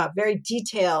have very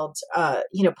detailed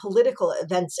political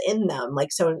events in them. Like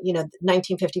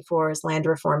 1954 is land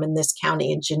reform in this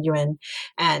county in Jinyuan,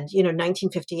 and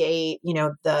 1958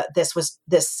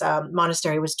 this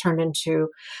monastery was turned into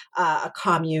a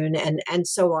commune, and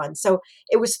so on. So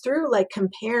it was through like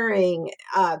comparing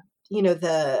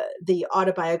the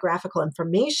autobiographical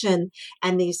information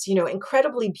and these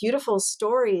incredibly beautiful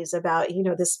stories about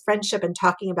this friendship, and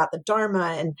talking about the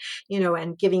Dharma, and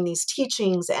and giving these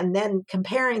teachings, and then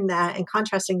comparing that and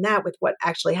contrasting that with what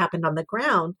actually happened on the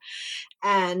ground.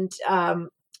 And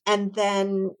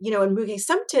then, in Muge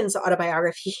Sumtin's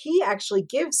autobiography, he actually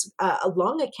gives a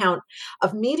long account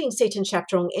of meeting Satan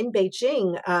Chapdrong in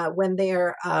Beijing when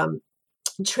they're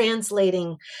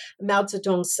translating Mao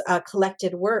Zedong's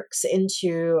collected works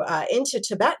into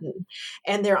Tibetan,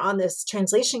 and they're on this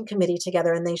translation committee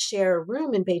together, and they share a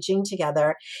room in Beijing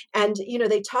together. And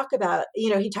they talk about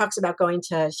he talks about going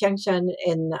to Xiangshan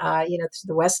in to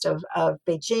the west of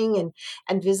Beijing,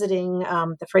 and visiting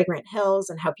the Fragrant Hills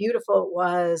and how beautiful it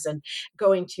was, and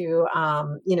going to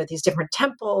these different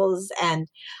temples, and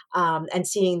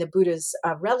seeing the Buddha's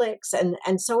relics,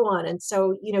 and so on. And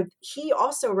so he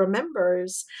also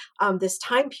remembers this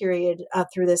time period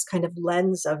through this kind of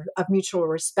lens of mutual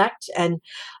respect and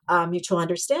mutual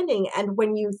understanding. And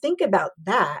when you think about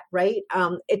that, right,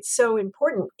 it's so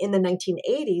important in the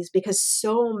 1980s because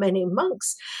so many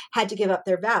monks had to give up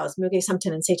their vows. Muge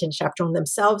Sumtin and Satan Chapdrong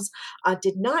themselves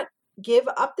did not give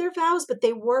up their vows, but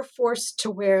they were forced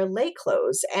to wear lay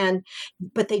clothes,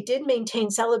 but they did maintain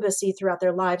celibacy throughout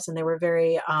their lives, and they were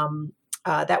very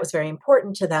That was very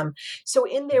important to them. So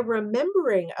in their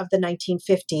remembering of the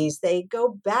 1950s, they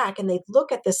go back and they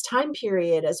look at this time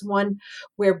period as one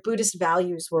where Buddhist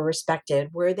values were respected,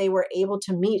 where they were able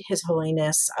to meet His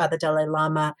Holiness, the Dalai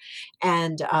Lama,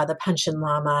 and the Panchen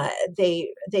Lama. They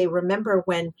remember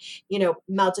when,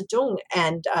 Mao Zedong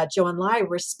and Zhou Enlai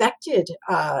respected,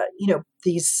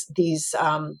 these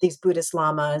Buddhist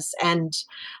lamas, and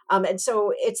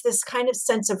so it's this kind of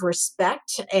sense of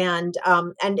respect and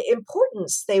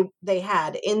importance they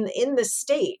had in the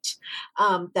state,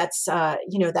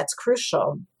 that's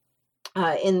crucial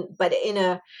from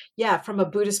a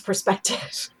Buddhist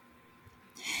perspective.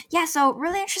 Yeah, so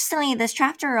really interestingly, this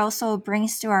chapter also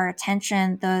brings to our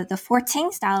attention the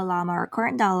 14th Dalai Lama, or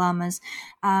current Dalai Lama's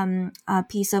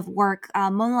piece of work,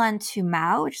 Monlan to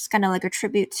Mao, which is kind of like a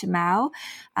tribute to Mao,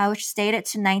 which is dated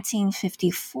to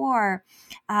 1954.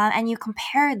 And you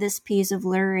compare this piece of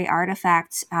literary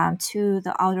artifact to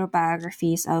the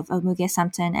autobiographies of Muge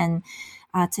Samten and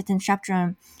Thiten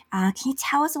Shabdrung. Can you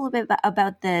tell us a little bit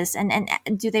about this? And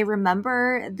do they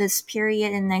remember this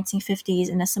period in the 1950s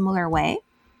in a similar way?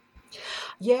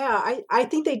 Yeah, I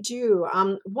think they do.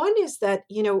 One is that,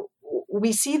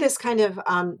 we see this kind of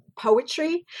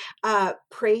poetry,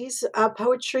 praise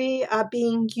poetry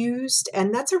being used.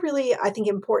 And that's a really, I think,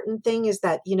 important thing, is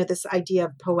that, this idea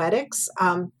of poetics.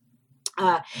 And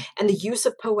the use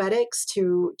of poetics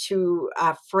to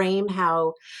frame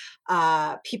how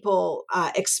people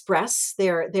express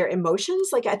their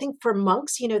emotions. Like, I think for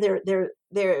monks,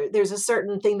 there's a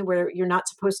certain thing where you're not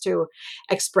supposed to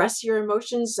express your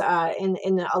emotions.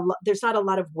 There's not a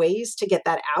lot of ways to get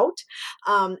that out.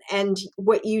 And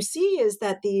what you see is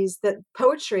that that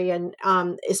poetry and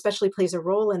especially plays a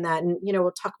role in that. And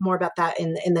we'll talk more about that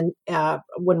in the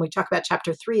when we talk about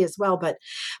chapter 3 as well. But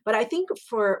I think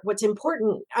for what's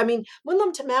important,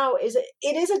 Monlan to Mao is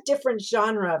a different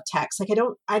genre of text. Like,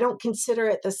 I don't consider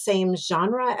it the same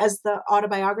genre as the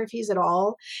autobiographies at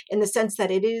all, in the sense that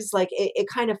it is like it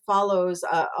kind of follows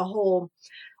a whole.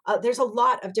 There's a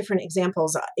lot of different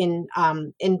examples in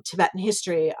Tibetan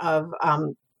history of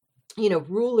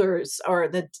rulers, or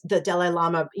the Dalai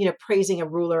Lama, praising a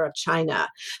ruler of China.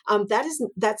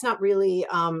 That's not really,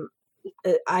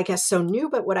 I guess, so new.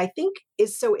 But what I think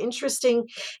is so interesting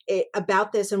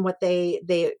about this, and what they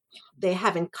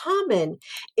have in common,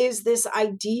 is this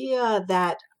idea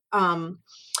that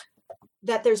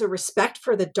that there's a respect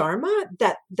for the Dharma,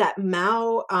 that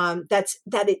Mao, that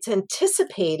it's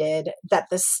anticipated that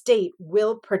the state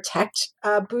will protect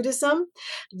Buddhism,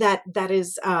 that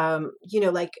is,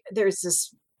 like, there's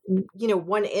this,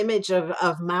 one image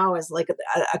of Mao as like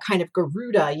a kind of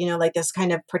Garuda, like this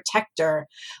kind of protector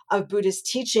of Buddhist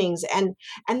teachings. And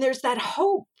there's that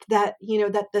hope that,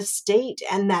 that the state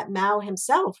and that Mao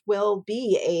himself will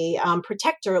be a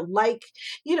protector, like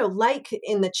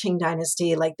in the Qing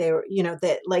dynasty, like they were,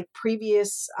 that like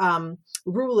previous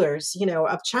rulers,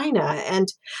 of China. And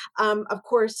of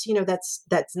course,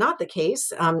 that's not the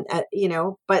case,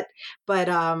 but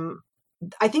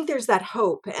I think there's that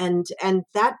hope, and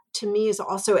that to me is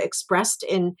also expressed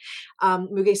in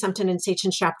Muge Samten and Sechen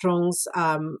Shabdrung's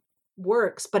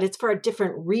works, but it's for a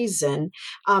different reason.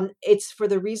 It's for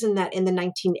the reason that in the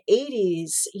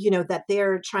 1980s, that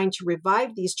they're trying to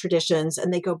revive these traditions,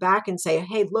 and they go back and say,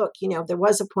 hey, look, there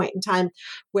was a point in time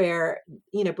where,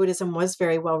 Buddhism was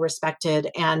very well respected,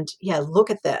 and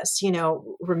look at this,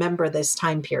 remember this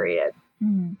time period.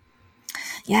 Mm.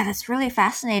 Yeah, that's really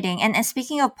fascinating. And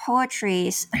speaking of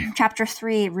poetry, chapter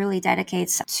 3 really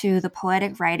dedicates to the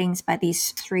poetic writings by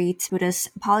these three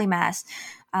Buddhist polymaths,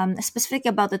 specifically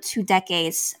about the 2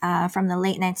 decades from the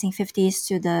late 1950s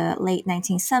to the late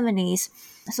 1970s.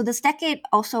 So this decade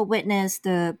also witnessed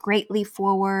the Great Leap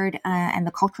Forward and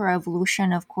the Cultural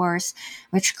Revolution, of course,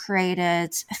 which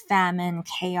created famine,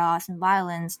 chaos, and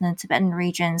violence in the Tibetan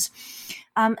regions.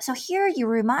 So here you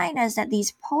remind us that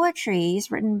these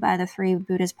poetries written by the three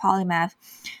Buddhist polymaths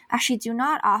actually do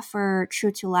not offer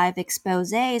true-to-life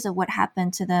exposés of what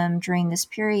happened to them during this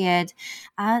period.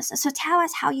 So tell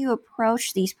us how you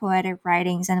approach these poetic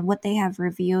writings and what they have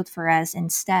revealed for us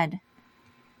instead.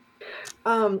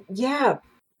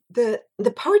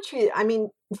 The poetry,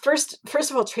 first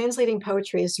of all, translating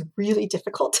poetry is really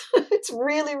difficult. It's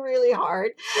really, really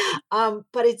hard.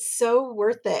 But it's so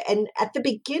worth it. And at the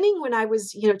beginning, when I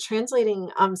was,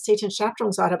 translating Sechen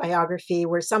Shabdrung's autobiography,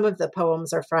 where some of the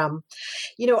poems are from,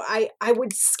 I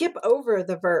would skip over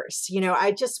the verse.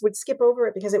 I just would skip over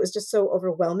it because it was just so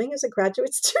overwhelming as a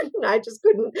graduate student.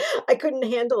 I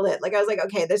couldn't handle it. Like, I was like,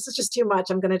 okay, this is just too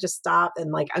much. I'm going to just stop,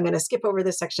 and I'm going to skip over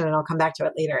this section, and I'll come back to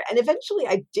it later. And eventually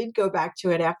I did go back to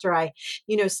it after I,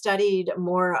 studied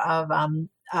more of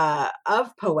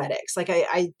poetics. Like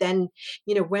I then,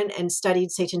 went and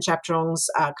studied Satan Chapdong's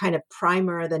kind of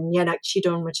primer, the Nyenak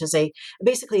Chidon, which is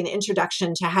basically an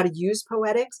introduction to how to use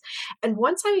poetics. And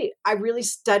once I really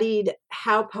studied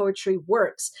how poetry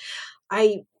works,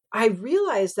 I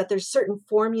realized that there's certain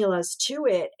formulas to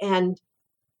it, and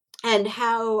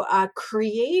how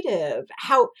creative,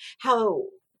 how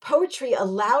poetry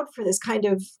allowed for this kind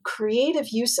of creative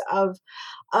use of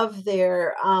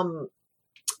their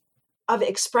of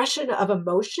expression of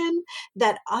emotion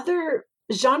that other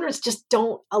genres just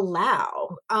don't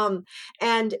allow. And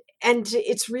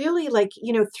it's really like,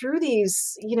 through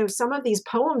these, some of these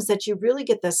poems that you really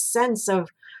get the sense of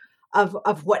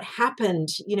what happened,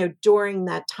 during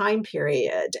that time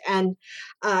period. And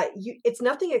it's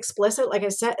nothing explicit, like I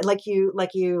said, like you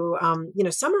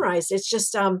summarized. It's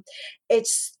just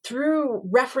it's through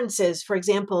references, for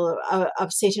example,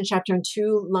 of Satan Chapdong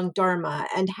to Langdharma,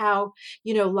 and how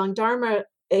Langdharma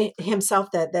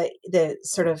himself, the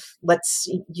sort of, let's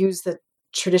use the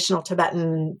traditional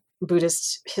Tibetan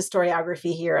Buddhist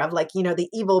historiography here of like, the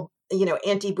evil,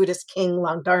 anti-Buddhist king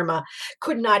Langdharma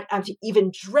could not have even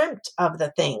dreamt of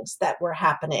the things that were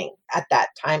happening at that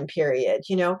time period,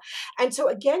 And so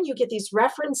again, you get these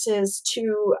references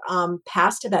to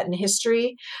past Tibetan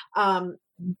history,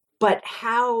 but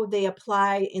how they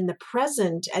apply in the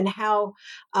present, and how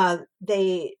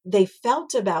they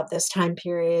felt about this time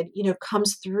period,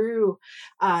 comes through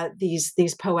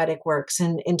these poetic works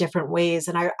in different ways.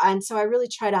 And so I really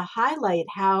try to highlight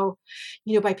how,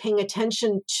 by paying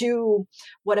attention to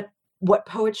what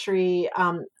poetry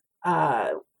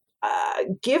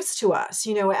gives to us,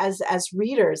 as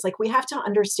readers. Like, we have to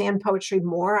understand poetry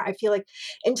more. I feel like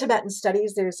in Tibetan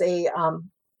studies,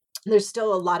 there's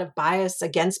still a lot of bias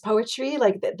against poetry,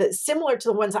 like similar to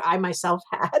the ones that I myself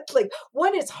had. Like,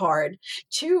 one, it's hard.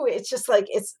 Two, it's just like,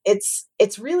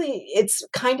 it's really, it's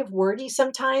kind of wordy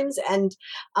sometimes, and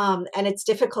it's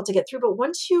difficult to get through. But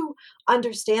once you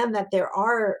understand that there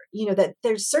are, that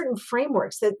there's certain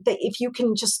frameworks that if you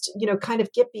can just, kind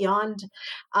of get beyond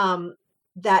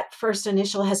that first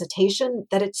initial hesitation,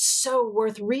 that it's so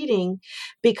worth reading,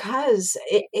 because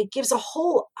it gives a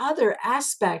whole other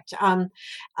aspect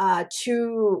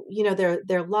to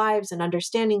their lives and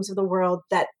understandings of the world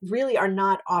that really are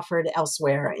not offered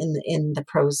elsewhere in the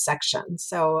prose section.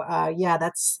 So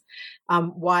that's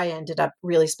why I ended up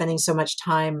really spending so much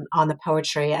time on the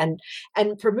poetry. And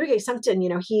for Muge Sangten,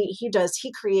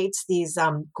 he creates these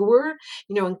gur,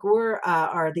 and gur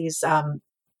are these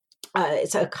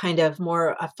it's a kind of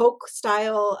more a folk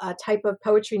style type of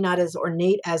poetry, not as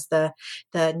ornate as the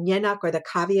Nyenak or the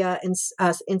Kavya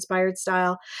inspired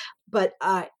style. But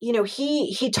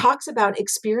he talks about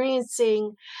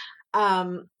experiencing a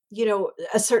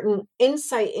certain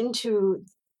insight into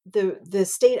the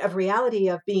state of reality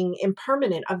of being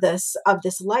impermanent, of this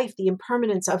life, the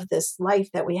impermanence of this life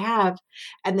that we have,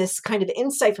 and this kind of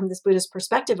insight from this Buddhist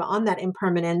perspective on that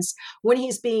impermanence when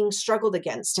he's being struggled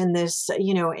against in this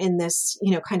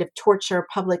kind of torture,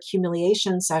 public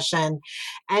humiliation session.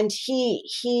 And he's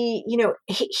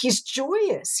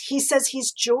joyous. He says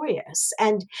he's joyous,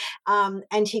 and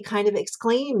he kind of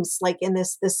exclaims like in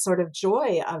this sort of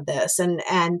joy of this, and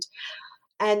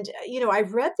I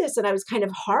read this and I was kind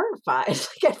of horrified.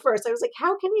 Like, at first I was like,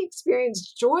 how can he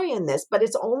experience joy in this? But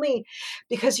it's only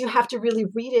because you have to really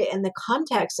read it in the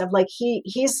context of like,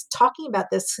 he's talking about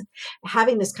this,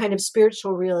 having this kind of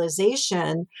spiritual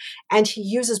realization, and he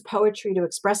uses poetry to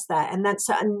express that. And that's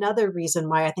another reason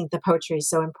why I think the poetry is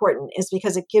so important, is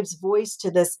because it gives voice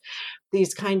to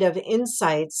these kind of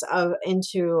insights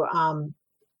into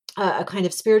a kind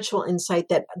of spiritual insight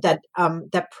that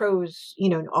prose,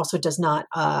 also does not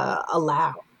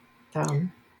allow.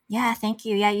 Yeah, thank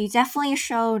you. Yeah, you definitely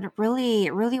showed really,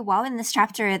 really well in this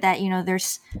chapter that,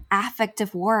 there's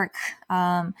affective work,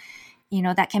 that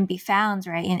can be found,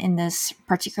 right, in this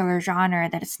particular genre,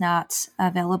 that it's not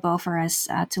available for us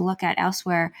to look at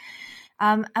elsewhere.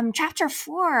 Chapter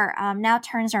 4 now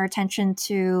turns our attention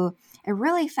to a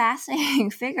really fascinating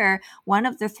figure, one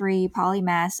of the three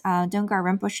polymaths, Dongkar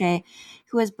Rinpoche,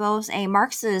 who is both a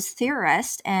Marxist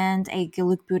theorist and a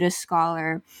Gelug Buddhist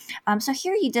scholar. So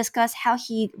here you discuss how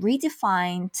he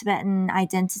redefined Tibetan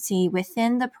identity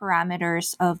within the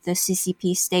parameters of the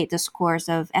CCP state discourse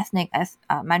of ethnic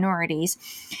minorities,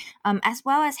 as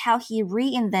well as how he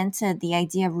reinvented the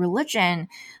idea of religion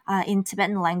in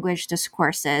Tibetan language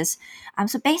discourses.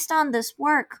 So based on this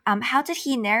work, how did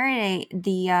he narrate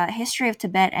the history of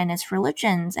Tibet and its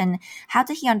religions, and how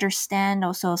did he understand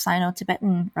also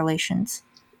Sino-Tibetan relations?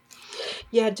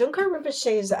 Yeah, Dongkar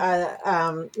Rinpoche's,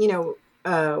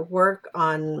 work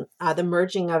on the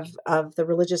merging of the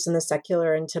religious and the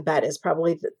secular in Tibet is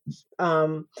probably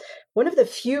one of the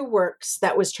few works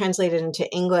that was translated into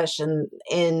English. And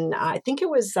in I think it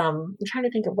was I'm trying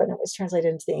to think of when it was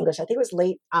translated into the English. I think it was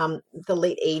the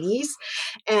late 80s,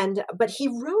 but he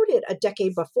wrote it a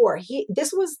decade before.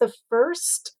 This was the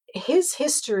first. His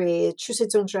history, Chusei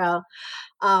Zhongzhao,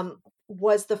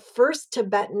 was the first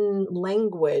Tibetan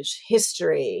language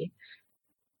history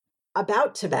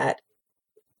about Tibet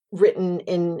written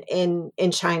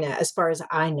in China, as far as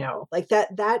I know. Like that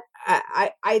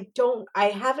I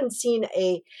haven't seen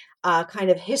a kind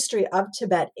of history of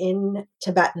Tibet in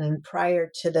Tibetan prior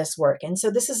to this work. And so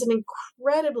this is an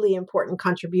incredibly important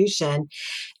contribution.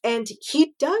 And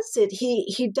he does it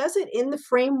in the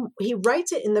frame, he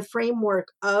writes it in the framework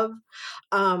of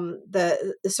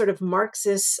the sort of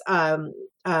Marxist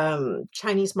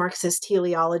Chinese Marxist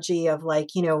teleology of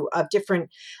of different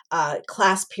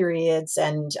class periods,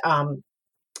 and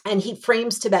he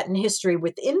frames Tibetan history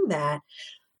within that.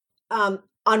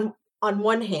 On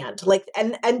one hand,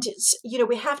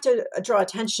 we have to draw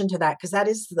attention to that, because that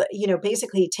is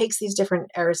basically he takes these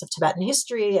different eras of Tibetan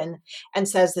history and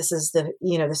says this is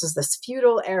this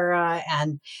feudal era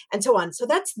and so on. So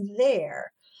that's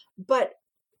there, but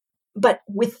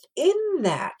within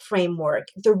that framework,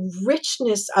 the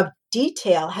richness of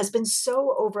detail has been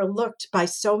so overlooked by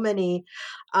so many,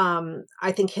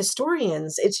 I think,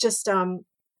 historians. It's just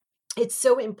it's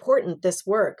so important, this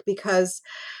work, because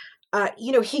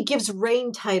he gives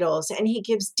reign titles, and he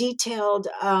gives detailed,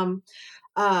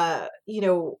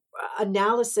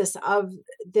 analysis of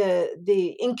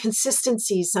the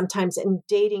inconsistencies sometimes in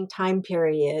dating time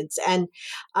periods, and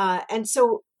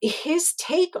so his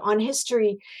take on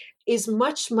history is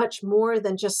much, much more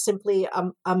than just simply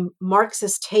a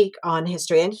Marxist take on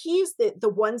history. And he's the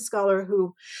one scholar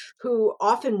who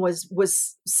often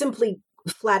was simply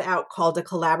flat out called a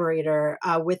collaborator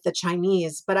with the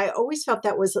Chinese. But I always felt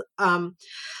that was a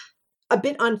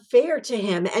bit unfair to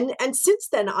him. And since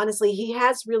then, honestly, he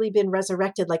has really been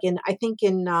resurrected. Like in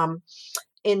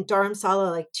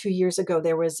Dharamsala, like 2 years ago,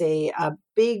 there was a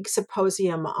big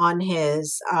symposium on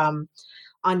his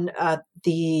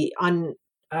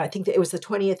I think that it was the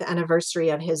 20th anniversary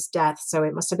of his death. So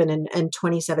it must have been in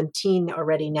 2017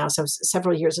 already now. So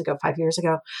several years ago, 5 years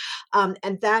ago.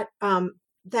 And that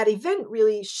event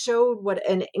really showed what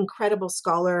an incredible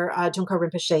scholar Trungpa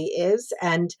Rinpoche is,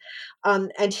 and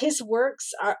his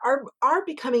works are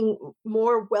becoming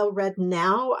more well read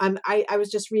now. I was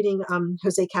just reading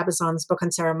Jose Cabezon's book on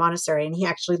Serra Monastery, and he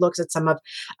actually looks at some of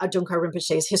Trungpa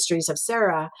Rinpoche's histories of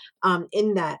Serra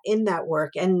in that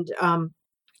work, and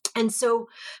so.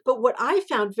 But what I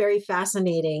found very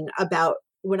fascinating about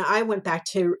when I went back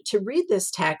to read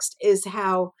this text is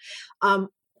how.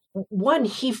 One,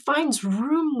 he finds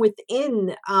room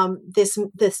within this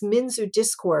Minzu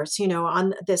discourse,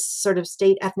 on this sort of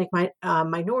state ethnic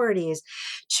minorities,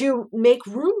 to make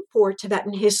room for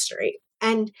Tibetan history,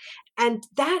 and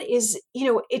that is,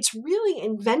 it's really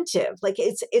inventive. Like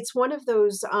it's one of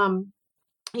those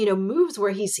moves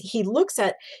where he looks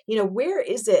at where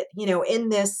is it in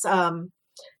this.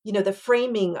 The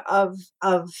framing of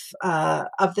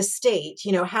the state,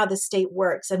 how the state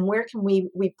works, and where can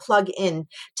we plug in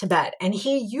Tibet? And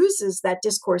he uses that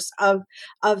discourse of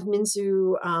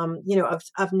Minzu,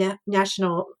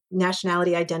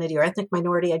 nationality identity or ethnic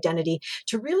minority identity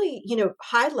to really,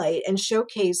 highlight and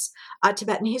showcase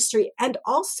Tibetan history. And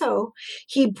also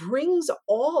he brings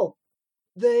all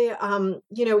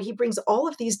he brings all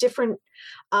of these different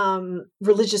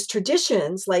religious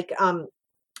traditions, like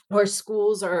or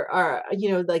schools are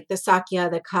like the Sakya,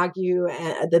 the Kagyu,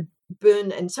 and the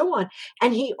Bun, and so on.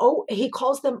 And he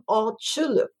calls them all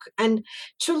Chuluk. And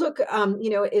Chuluk,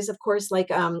 is of course like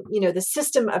the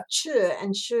system of Chu,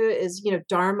 and Chu is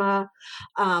Dharma.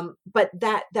 But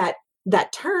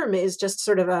that term is just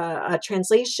sort of a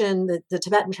translation, the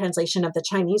Tibetan translation of the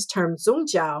Chinese term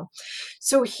Zongjiao.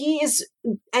 So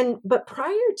but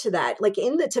prior to that, like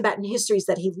in the Tibetan histories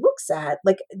that he looks at,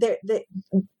 like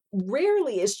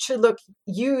rarely is Chuluk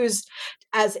used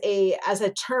as a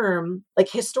term. Like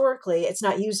historically, it's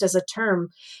not used as a term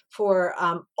for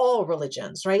all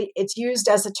religions, right? It's used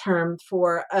as a term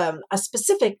for a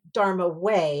specific Dharma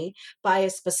way by a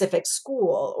specific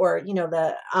school, or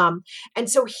and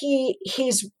so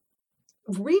he's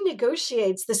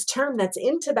renegotiates this term that's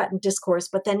in Tibetan discourse,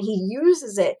 but then he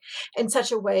uses it in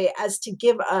such a way as to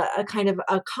give a kind of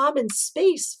a common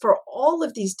space for all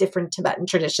of these different Tibetan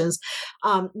traditions,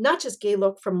 not just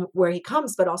Geluk from where he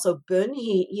comes, but also Bön.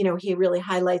 He really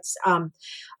highlights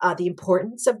the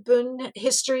importance of Bön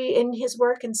history in his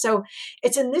work. And so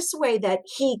it's in this way that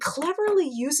he cleverly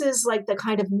uses like the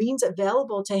kind of means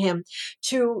available to him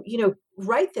to,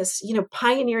 write this,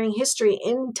 pioneering history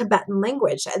in Tibetan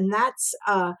language. And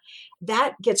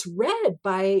that gets read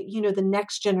by, the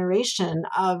next generation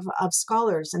of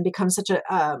scholars and becomes such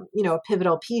a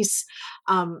pivotal piece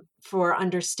for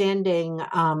understanding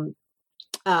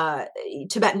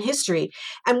Tibetan history,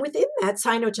 and within that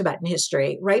Sino-Tibetan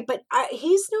history, right? But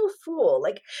he's no fool.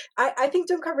 Like I think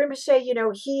Dongkar Rinpoche,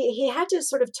 he had to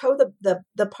sort of toe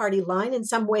the party line in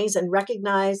some ways and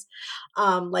recognize,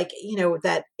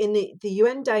 that in the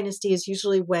Yuan dynasty is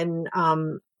usually when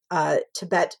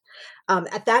Tibet.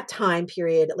 At that time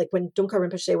period, like when Dongkar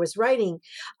Rinpoche was writing,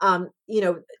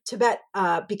 Tibet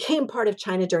became part of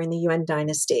China during the Yuan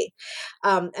dynasty.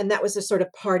 And that was a sort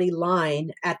of party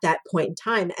line at that point in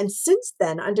time. And since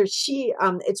then, under Xi,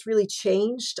 it's really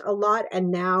changed a lot.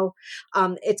 And now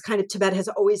it's kind of, Tibet has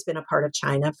always been a part of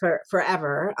China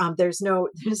forever. There's no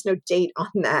date on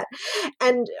that.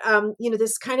 And,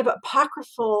 this kind of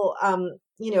apocryphal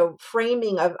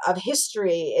framing of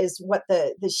history is what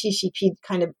the CCP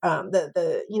kind of the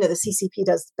CCP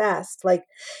does best. Like,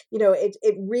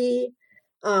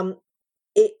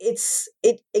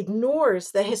 it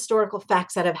ignores the historical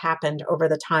facts that have happened over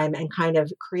the time and kind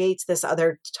of creates this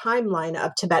other timeline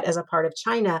of Tibet as a part of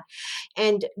China.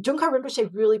 And Dongkar Rinpoche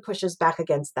really pushes back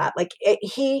against that. Like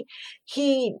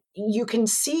you can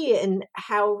see in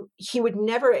how he would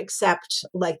never accept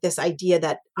like this idea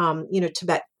that,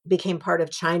 Tibet became part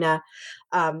of China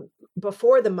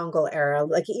before the Mongol era.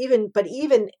 Like even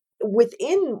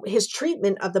within his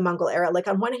treatment of the Mongol era, like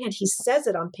on one hand, he says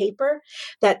it on paper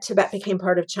that Tibet became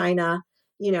part of China,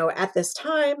 at this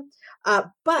time.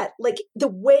 But like the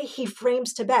way he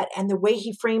frames Tibet and the way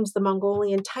he frames the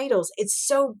Mongolian titles, it's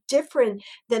so different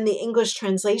than the English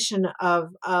translation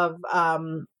of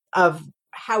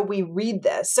how we read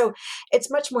this. So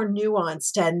it's much more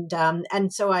nuanced.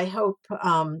 And so I hope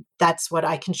that's what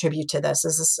I contribute to this,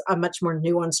 is a much more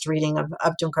nuanced reading of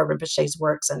Dongkar Rinpoche's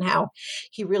works and how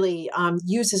he really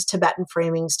uses Tibetan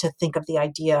framings to think of the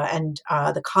idea and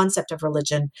the concept of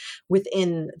religion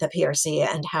within the PRC,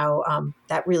 and how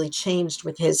that really changed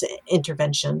with his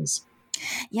interventions.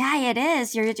 Yeah, it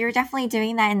is. You're definitely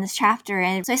doing that in this chapter,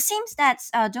 and so it seems that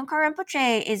Dongkar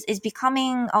Rinpoche is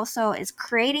becoming also is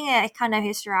creating a kind of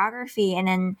historiography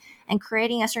and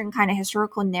creating a certain kind of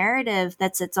historical narrative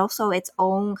it's also its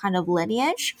own kind of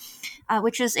lineage,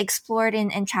 which is explored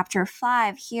in chapter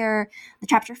 5. Here, the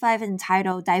chapter 5 is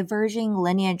entitled "Diverging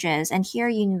Lineages," and here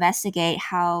you investigate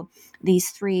how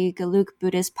these three Geluk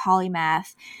Buddhist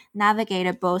polymath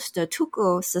navigated both the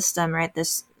Tulku system, right,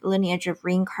 this lineage of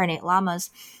reincarnate lamas,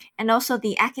 and also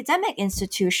the academic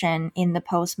institution in the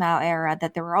post-Mao era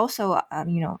that they were also,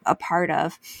 a part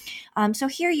of. So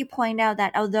here you point out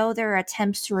that although there are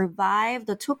attempts to revive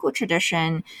the Tulku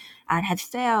tradition had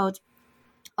failed,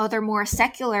 other more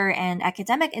secular and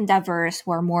academic endeavors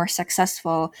were more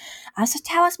successful. So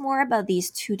tell us more about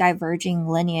these two diverging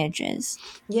lineages.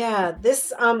 Yeah,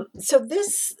 this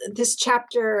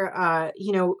chapter,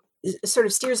 sort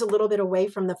of steers a little bit away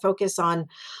from the focus on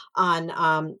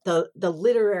the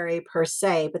literary per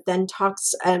se, but then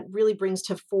talks and really brings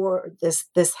to fore this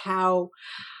how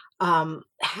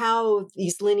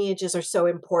these lineages are so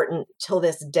important till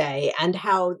this day, and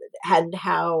how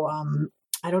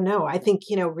I don't know, I think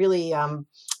really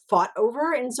fought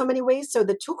over in so many ways. So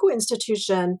the Tulku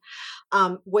institution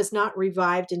was not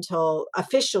revived until,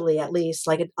 officially at least,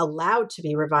 like allowed to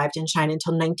be revived in China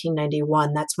until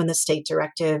 1991. That's when the state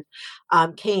directive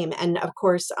came. And of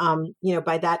course,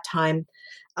 by that time,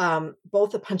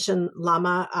 both the Panchen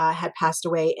Lama had passed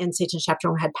away and Sechen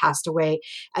Shaptrung had passed away.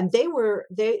 And they were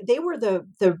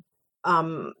the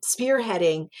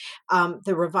spearheading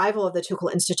the revival of the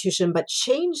Tulku institution, but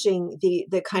changing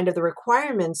the kind of the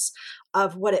requirements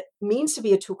of what it means to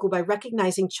be a Tulku by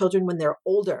recognizing children when they're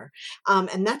older.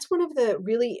 And that's one of the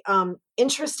really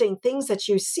interesting things that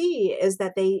you see, is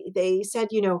that they said,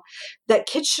 that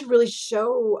kids should really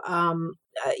show,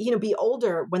 be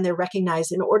older when they're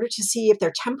recognized in order to see if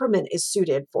their temperament is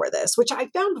suited for this, which I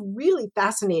found really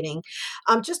fascinating.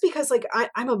 Just because like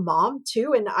I'm a mom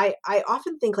too. And I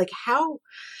often think like how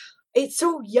it's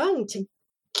so young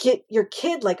get your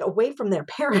kid like away from their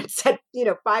parents at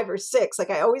 5 or 6. Like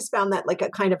I always found that like a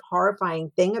kind of horrifying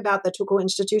thing about the Tulku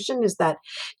institution is that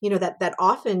that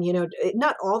often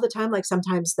not all the time, like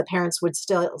sometimes the parents would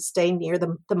still stay near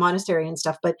the monastery and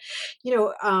stuff, but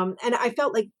and I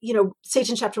felt like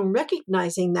Seichen Shabtung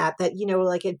recognizing that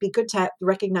like it'd be good to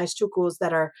recognize Tulkus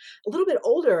that are a little bit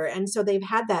older, and so they've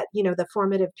had that the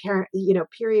formative parent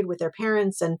period with their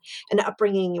parents and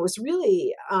upbringing. It was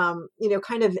really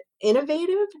kind of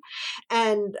innovative,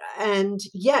 and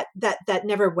yet that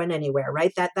never went anywhere,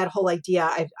 right? That whole idea,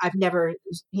 I've never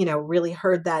really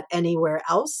heard that anywhere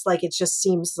else. Like it just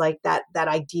seems like that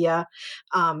idea.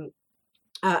 I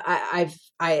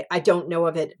don't know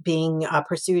of it being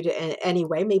pursued in any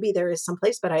way. Maybe there is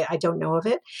someplace, but I don't know of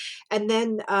it. And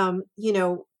then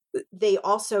they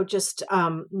also just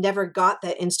never got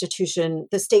the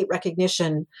state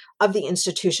recognition of the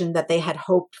institution that they had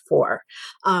hoped for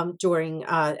during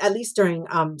Seichen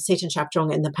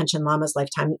Shabtung and the Panchen Lama's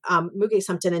lifetime. Muge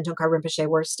Samten and Dongkar Rinpoche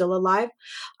were still alive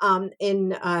in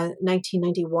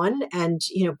 1991, and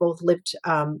both lived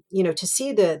to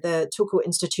see the Tulku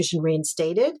institution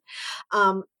reinstated.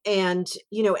 And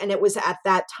it was at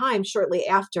that time, shortly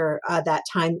after that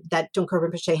time, that Dongkar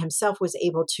Rinpoche himself was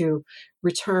able to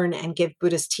return and give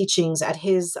Buddhist teachings at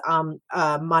his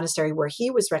monastery, where he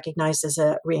was recognized as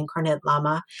a reincarnate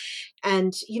Lama.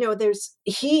 And there's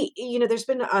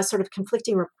been sort of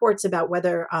conflicting reports about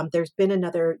whether there's been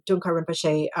another Dongkar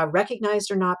Rinpoche recognized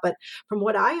or not. But from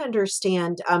what I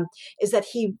understand, is that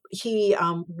he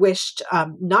wished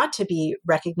not to be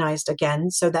recognized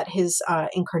again, so that his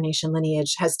incarnation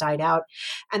lineage has died out.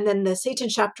 And then the Seichen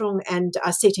Shabtung and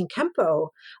Seichen Kempo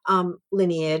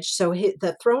lineage, so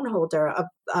the throne holder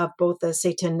of both the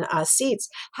Seichen seats,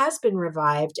 has been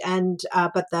revived, and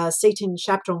but the Seichen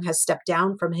Shabtung has stepped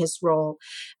down from his role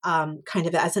kind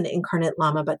of as an incarnate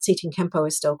Lama, but Seichen Kempo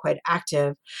is still quite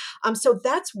active. So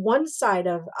that's one side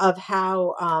of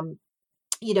how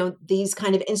these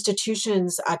kind of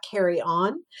institutions carry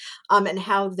on, and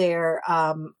how their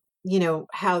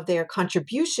how their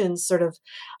contributions sort of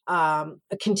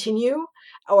continue,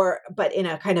 but in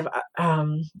a kind of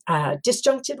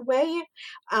disjuncted way,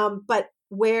 but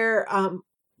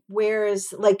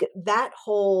whereas like that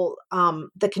whole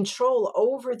the control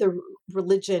over the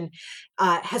religion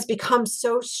has become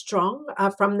so strong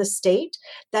from the state,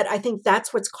 that I think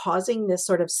that's what's causing this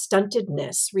sort of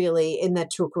stuntedness really in the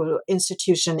Tulku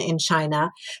institution in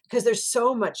China, because there's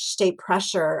so much state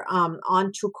pressure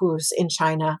on Tulkus in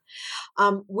China,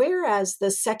 whereas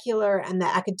the secular and the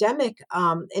academic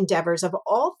endeavors of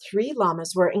all three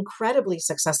lamas were incredibly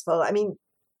successful. I mean,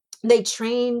 they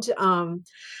trained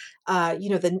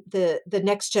the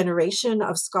next generation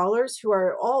of scholars who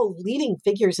are all leading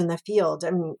figures in the field.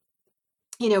 I mean,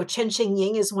 Chen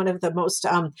Xingying is one of the most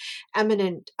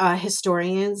eminent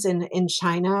historians in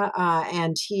China,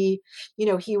 and he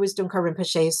was Dongkar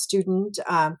Rinpoche's student.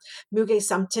 Muge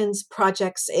Samten's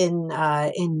projects in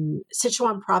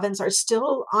Sichuan province are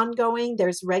still ongoing.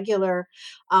 There's regular,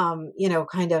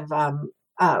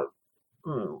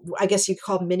 I guess you'd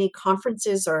call mini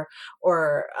conferences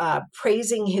or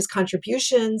praising his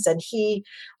contributions, and he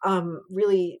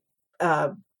really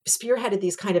spearheaded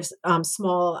these kind of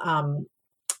small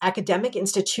academic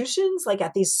institutions, like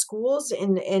at these schools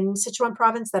in Sichuan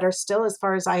province, that are still, as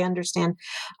far as I understand,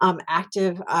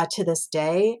 active to this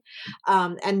day.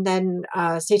 And then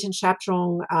Seichen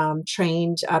Shabtung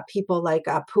trained people like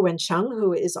Pu Wencheng,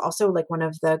 who is also like one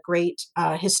of the great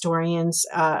historians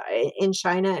in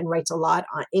China and writes a lot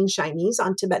in Chinese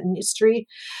on Tibetan history.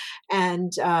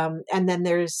 And then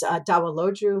there's Dawa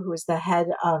Lodru, who is the head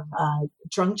of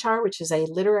Drungchar, which is a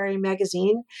literary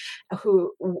magazine,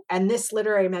 and this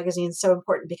literary magazine is so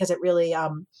important because it really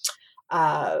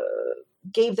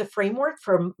gave the framework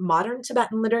for modern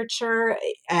Tibetan literature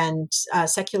and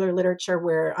secular literature,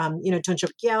 where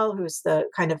Tunjuk Gyal, who's the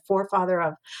kind of forefather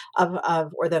of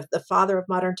or the father of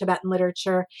modern Tibetan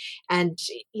literature, and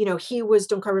he was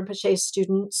Dongkar Rinpoche's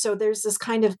student. So there's this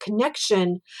kind of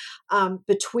connection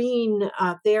between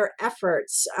their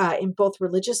efforts in both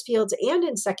religious fields and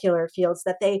in secular fields,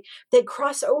 that they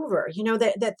cross over.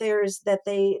 That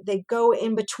they go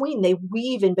in between, they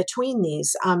weave in between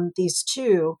these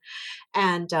two,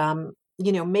 and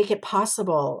make it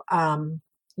possible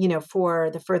for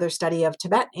the further study of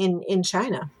Tibet in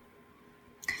China.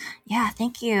 Yeah,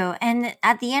 thank you. And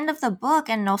at the end of the book,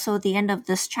 and also the end of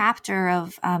this chapter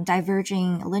of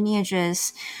diverging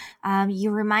lineages,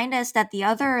 You remind us that the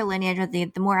other lineage, or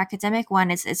the more academic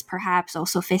one, is perhaps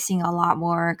also facing a lot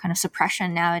more kind of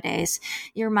suppression nowadays.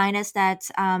 You remind us that,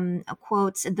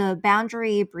 quote, the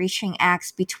boundary breaching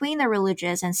acts between the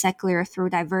religious and secular through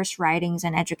diverse writings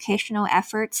and educational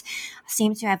efforts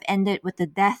seem to have ended with the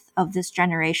death of this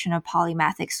generation of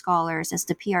polymathic scholars as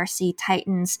the PRC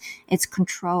tightens its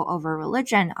control over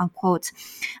religion, unquote.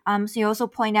 So you also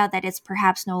point out that it's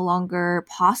perhaps no longer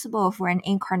possible for an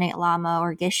incarnate Lama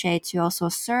or Geshe to also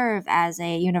serve as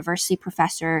a university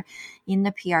professor in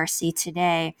the PRC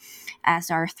today,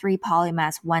 as our three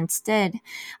polymaths once did.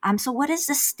 So what is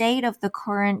the state of the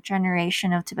current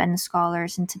generation of Tibetan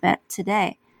scholars in Tibet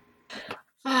today?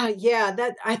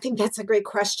 I think that's a great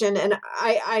question, and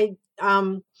I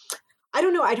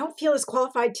don't know. I don't feel as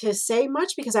qualified to say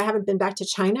much because I haven't been back to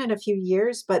China in a few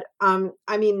years. But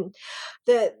I mean,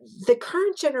 the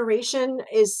current generation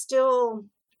is still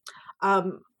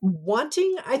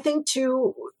wanting, I think,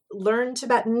 to learn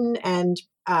Tibetan and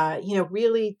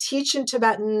really teach in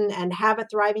Tibetan and have a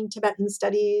thriving Tibetan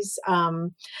studies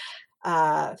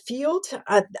field.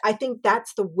 I think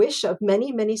that's the wish of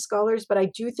many, many scholars, but I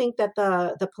do think that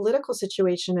the political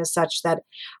situation is such that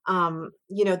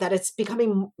that it's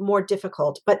becoming more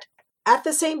difficult. But at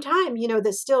the same time,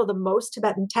 that still the most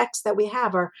Tibetan texts that we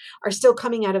have are still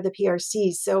coming out of the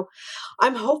PRC. So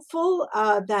I'm hopeful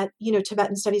that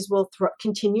Tibetan studies will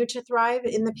continue to thrive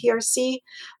in the PRC.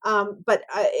 But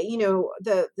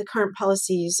the current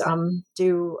policies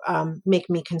do make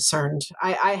me concerned.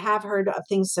 I have heard of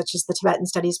things such as the Tibetan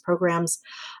studies programs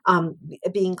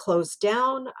being closed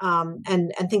down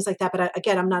and things like that. But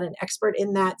again, I'm not an expert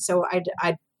in that, so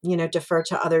I'd defer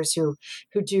to others who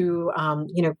do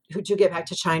get back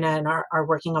to China and are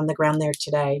working on the ground there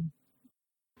today.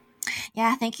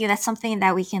 Yeah, thank you. That's something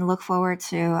that we can look forward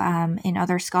to in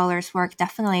other scholars' work,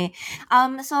 definitely.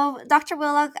 So, Dr.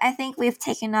 Willock, I think we've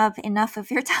taken up enough of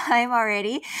your time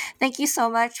already. Thank you so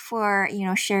much for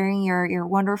sharing your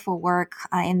wonderful work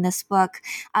in this book.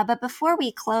 But before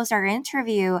we close our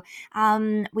interview,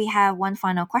 we have one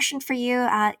final question for you.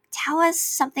 Tell us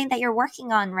something that you're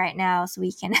working on right now so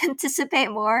we can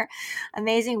anticipate more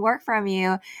amazing work from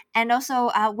you. And also,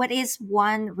 what is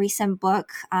one recent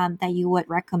book that you would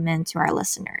recommend to our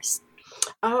listeners?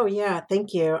 Oh, yeah.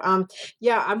 Thank you.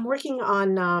 I'm working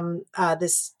on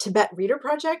this Tibet Reader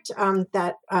Project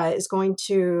that is going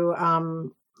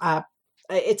to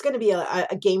it's going to be a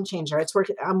game changer.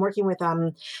 I'm working with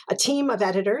a team of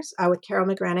editors with Carol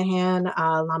McGranahan,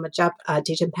 Lama Jup,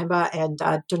 Dejan Pemba, and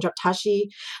Donjok Tashi,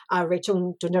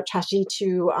 Rachel Donjok Tashi,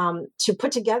 to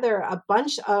put together a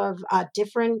bunch of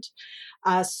different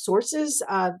sources,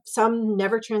 some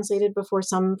never translated before,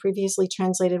 some previously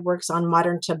translated works on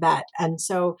modern Tibet. And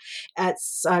so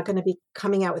it's going to be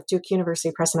coming out with Duke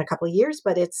University Press in a couple of years,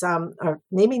 but it's or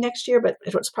maybe next year, but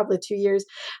it's probably 2 years.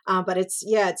 But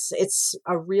it's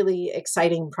a really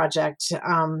exciting project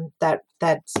that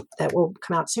will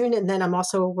come out soon. And then I'm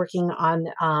also working on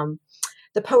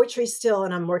the poetry still,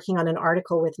 and I'm working on an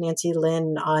article with Nancy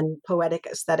Lin on poetic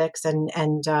aesthetics and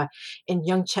in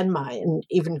Young Chenma, and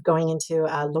even going into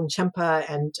Longchenpa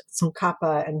and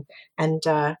Tsongkhapa and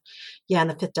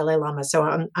the fifth Dalai Lama. So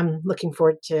I'm looking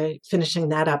forward to finishing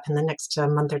that up in the next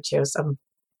month or two. So.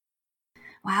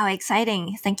 Wow,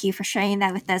 exciting. Thank you for sharing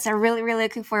that with us. I'm really, really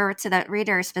looking forward to that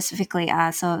reader specifically.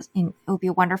 So it will be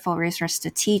a wonderful resource to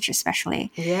teach,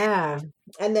 especially. Yeah.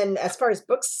 And then as far as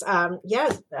books,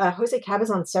 Jose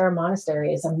Cabezon's Serra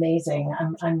Monastery is amazing.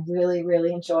 I'm really,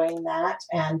 really enjoying that.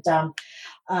 And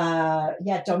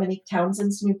Dominique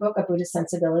Townsend's new book, A Buddhist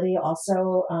Sensibility,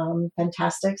 also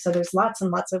fantastic. So there's lots and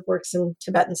lots of works in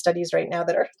Tibetan studies right now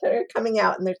that are coming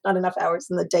out, and there's not enough hours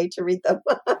in the day to read them.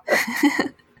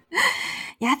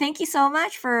 Yeah, thank you so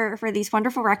much for these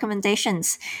wonderful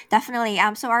recommendations. Definitely.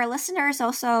 So our listeners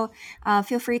also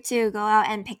feel free to go out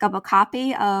and pick up a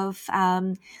copy of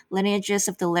Lineages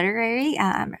of the Literary.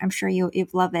 I'm sure you'll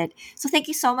love it. So thank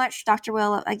you so much, Dr.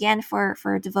 Will, again,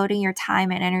 for devoting your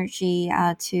time and energy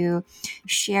to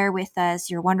share with us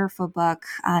your wonderful book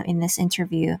in this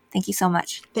interview. Thank you so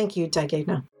much. Thank you,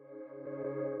 Daigena.